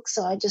intuitive cook,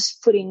 so I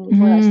just put in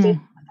what I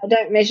think. I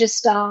don't measure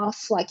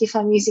stuff. Like if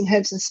I'm using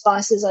herbs and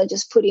spices, I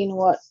just put in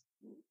what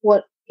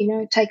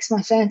takes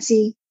my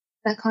fancy,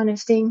 that kind of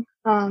thing.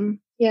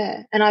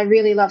 Yeah, and I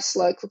really love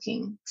slow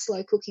cooking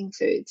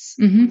foods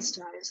on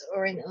stoves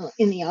or in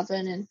the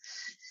oven, and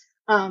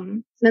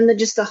then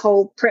just the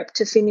whole prep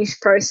to finish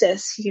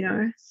process,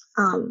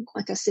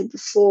 like I said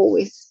before,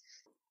 with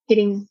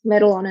hitting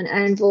metal on an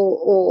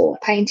anvil or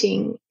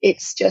painting,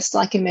 it's just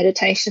like a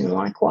meditation.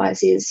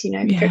 Likewise is,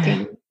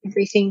 prepping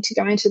everything to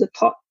go into the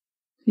pot.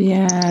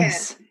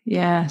 Yes.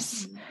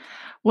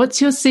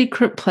 What's your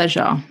secret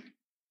pleasure?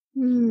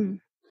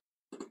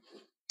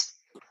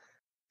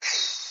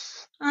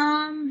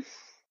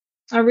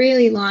 I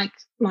really like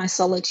my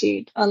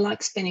solitude. I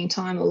like spending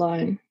time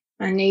alone.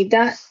 I need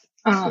that.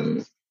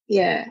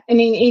 Yeah, I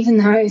mean, even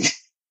though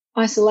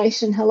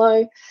isolation,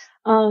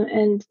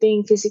 and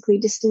being physically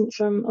distant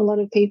from a lot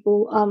of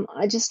people,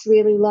 I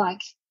really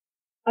like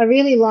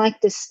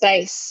the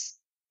space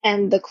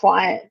and the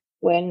quiet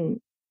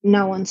when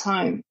no one's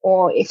home,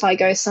 or if I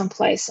go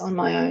someplace on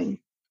my own.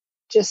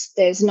 Just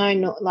there's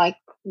no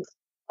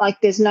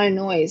there's no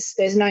noise.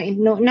 There's no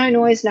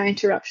noise, no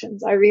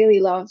interruptions. I really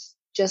love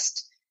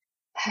just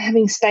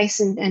having space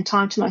and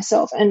time to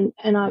myself. And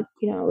I,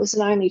 was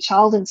an only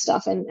child and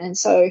stuff. And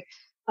so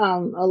a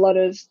lot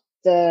of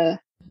the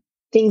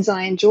things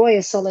I enjoy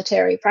are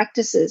solitary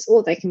practices,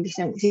 or they can be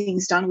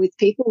things done with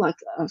people. Like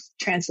I've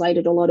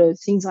translated a lot of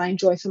things I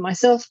enjoy for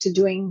myself to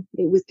doing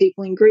it with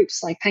people in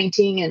groups, like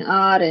painting and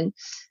art and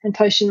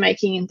potion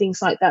making and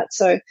things like that.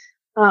 So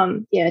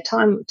time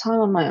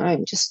on my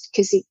own, just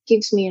because it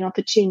gives me an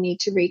opportunity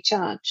to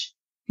recharge.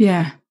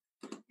 Yeah.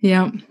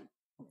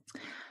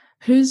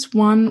 Who's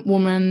one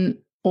woman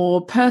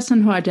or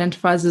person who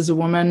identifies as a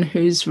woman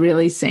who's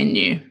really seen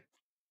you?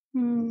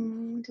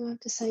 Do I have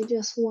to say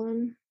just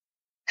one?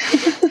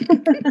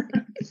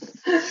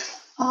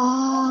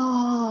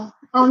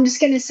 I'm just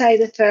going to say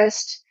the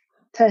first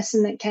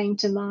person that came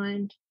to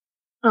mind,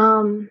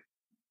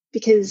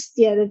 because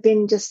they've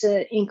been just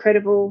an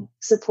incredible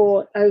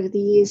support over the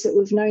years that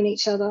we've known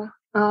each other.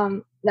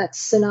 That's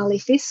Sonali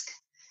Fisk.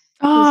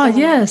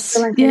 Yes.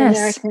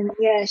 American.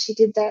 Yeah, she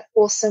did that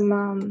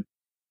awesome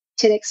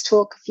TEDx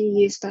talk a few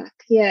years back.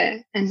 Yeah,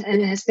 and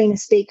has been a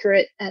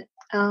speaker at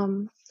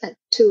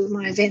two of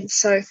my events.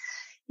 So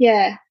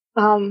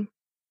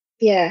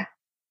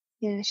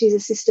she's a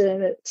sister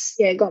that's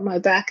got my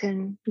back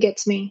and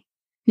gets me.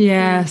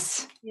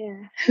 Yes.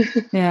 Yeah.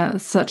 Yeah,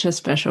 it's such a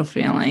special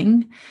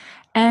feeling.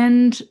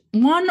 And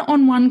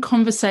one-on-one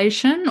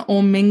conversation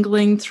or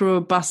mingling through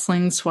a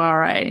bustling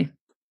soiree?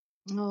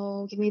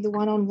 Oh, give me the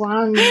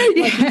one-on-one. Like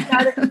you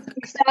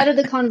started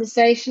the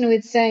conversation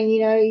with saying,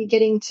 you're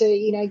getting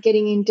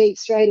in deep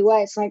straight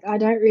away. It's like,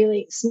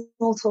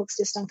 small talk's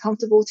just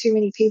uncomfortable. Too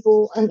many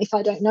people, and if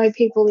I don't know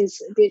people,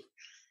 is a bit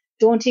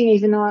daunting,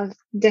 even though I've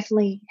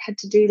definitely had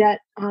to do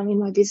that in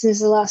my business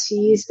the last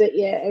few years. But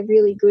a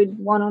really good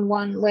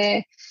one-on-one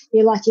where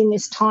you're like in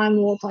this time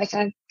warp. Like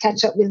I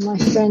catch up with my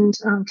friend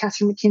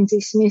Catherine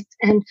McKenzie Smith,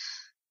 and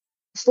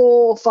 4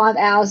 or 5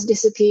 hours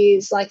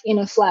disappears like in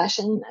a flash,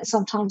 and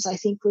sometimes I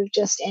think we've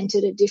just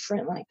entered a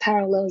different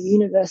parallel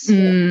universe for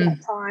that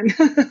time.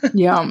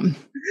 Yeah,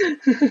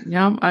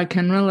 I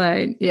can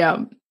relate.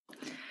 Yeah.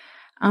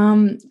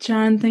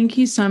 Jan, thank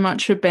you so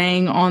much for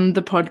being on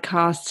the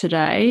podcast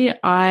today.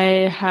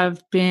 I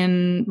have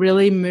been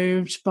really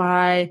moved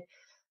by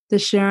the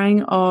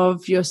sharing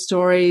of your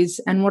stories,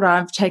 and what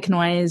I've taken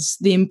away is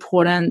the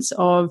importance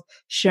of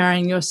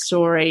sharing your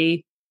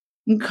story.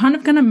 I'm kind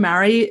of going to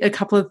marry a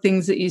couple of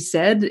things that you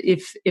said,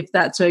 if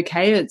that's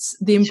okay. It's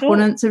the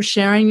importance of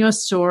sharing your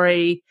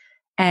story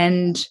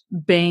and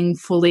being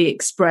fully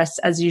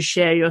expressed as you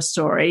share your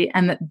story,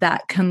 and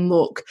that can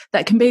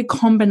be a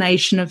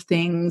combination of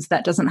things.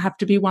 That doesn't have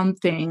to be one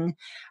thing.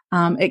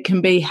 It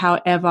can be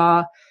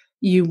however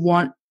you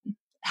want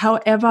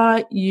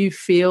however you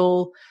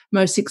feel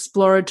most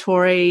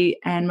exploratory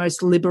and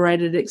most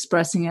liberated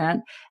expressing it,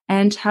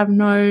 and have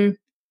no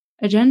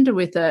agenda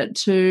with it,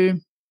 to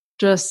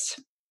just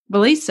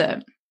release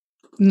it.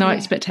 No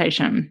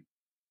expectation.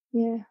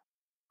 Yeah.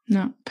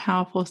 No,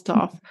 powerful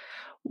stuff.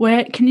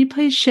 Where can you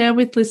please share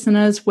with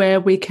listeners where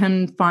we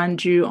can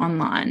find you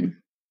online?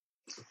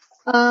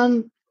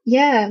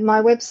 Yeah,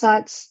 my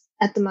website's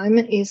at the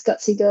moment is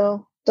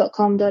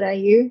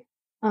gutsygirl.com.au.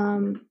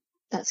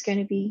 That's going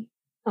to be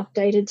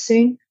updated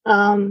soon.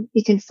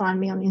 You can find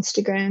me on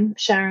Instagram,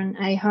 Sharon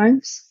A.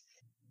 Holmes,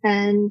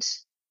 and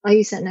I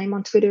use that name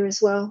on Twitter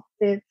as well.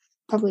 They're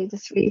probably the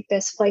 3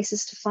 best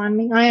places to find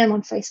me. I am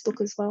on Facebook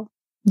as well.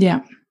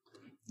 Yeah.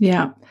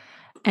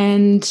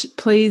 And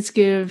please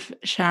give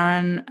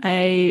Sharon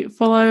a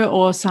follow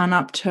or sign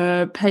up to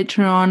her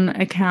Patreon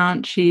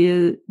account.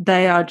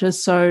 They are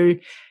just so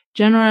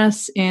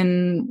generous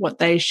in what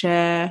they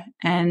share,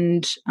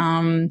 and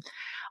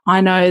I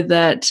know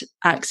that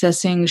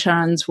accessing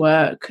Sharon's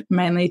work,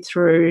 mainly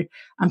through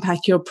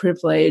Unpack Your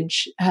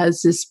Privilege,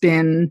 has just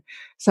been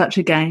such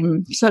a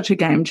game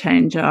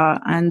changer,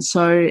 and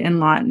so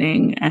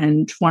enlightening,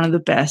 and one of the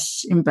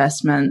best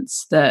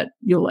investments that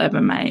you'll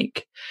ever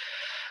make.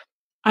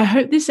 I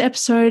hope this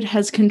episode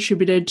has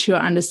contributed to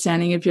your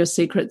understanding of your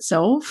secret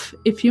self.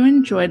 If you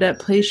enjoyed it,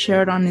 please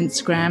share it on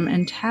Instagram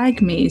and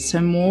tag me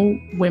so more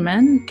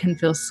women can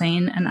feel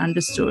seen and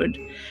understood.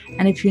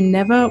 And if you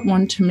never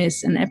want to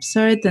miss an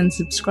episode, then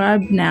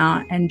subscribe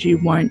now and you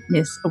won't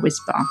miss a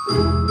whisper.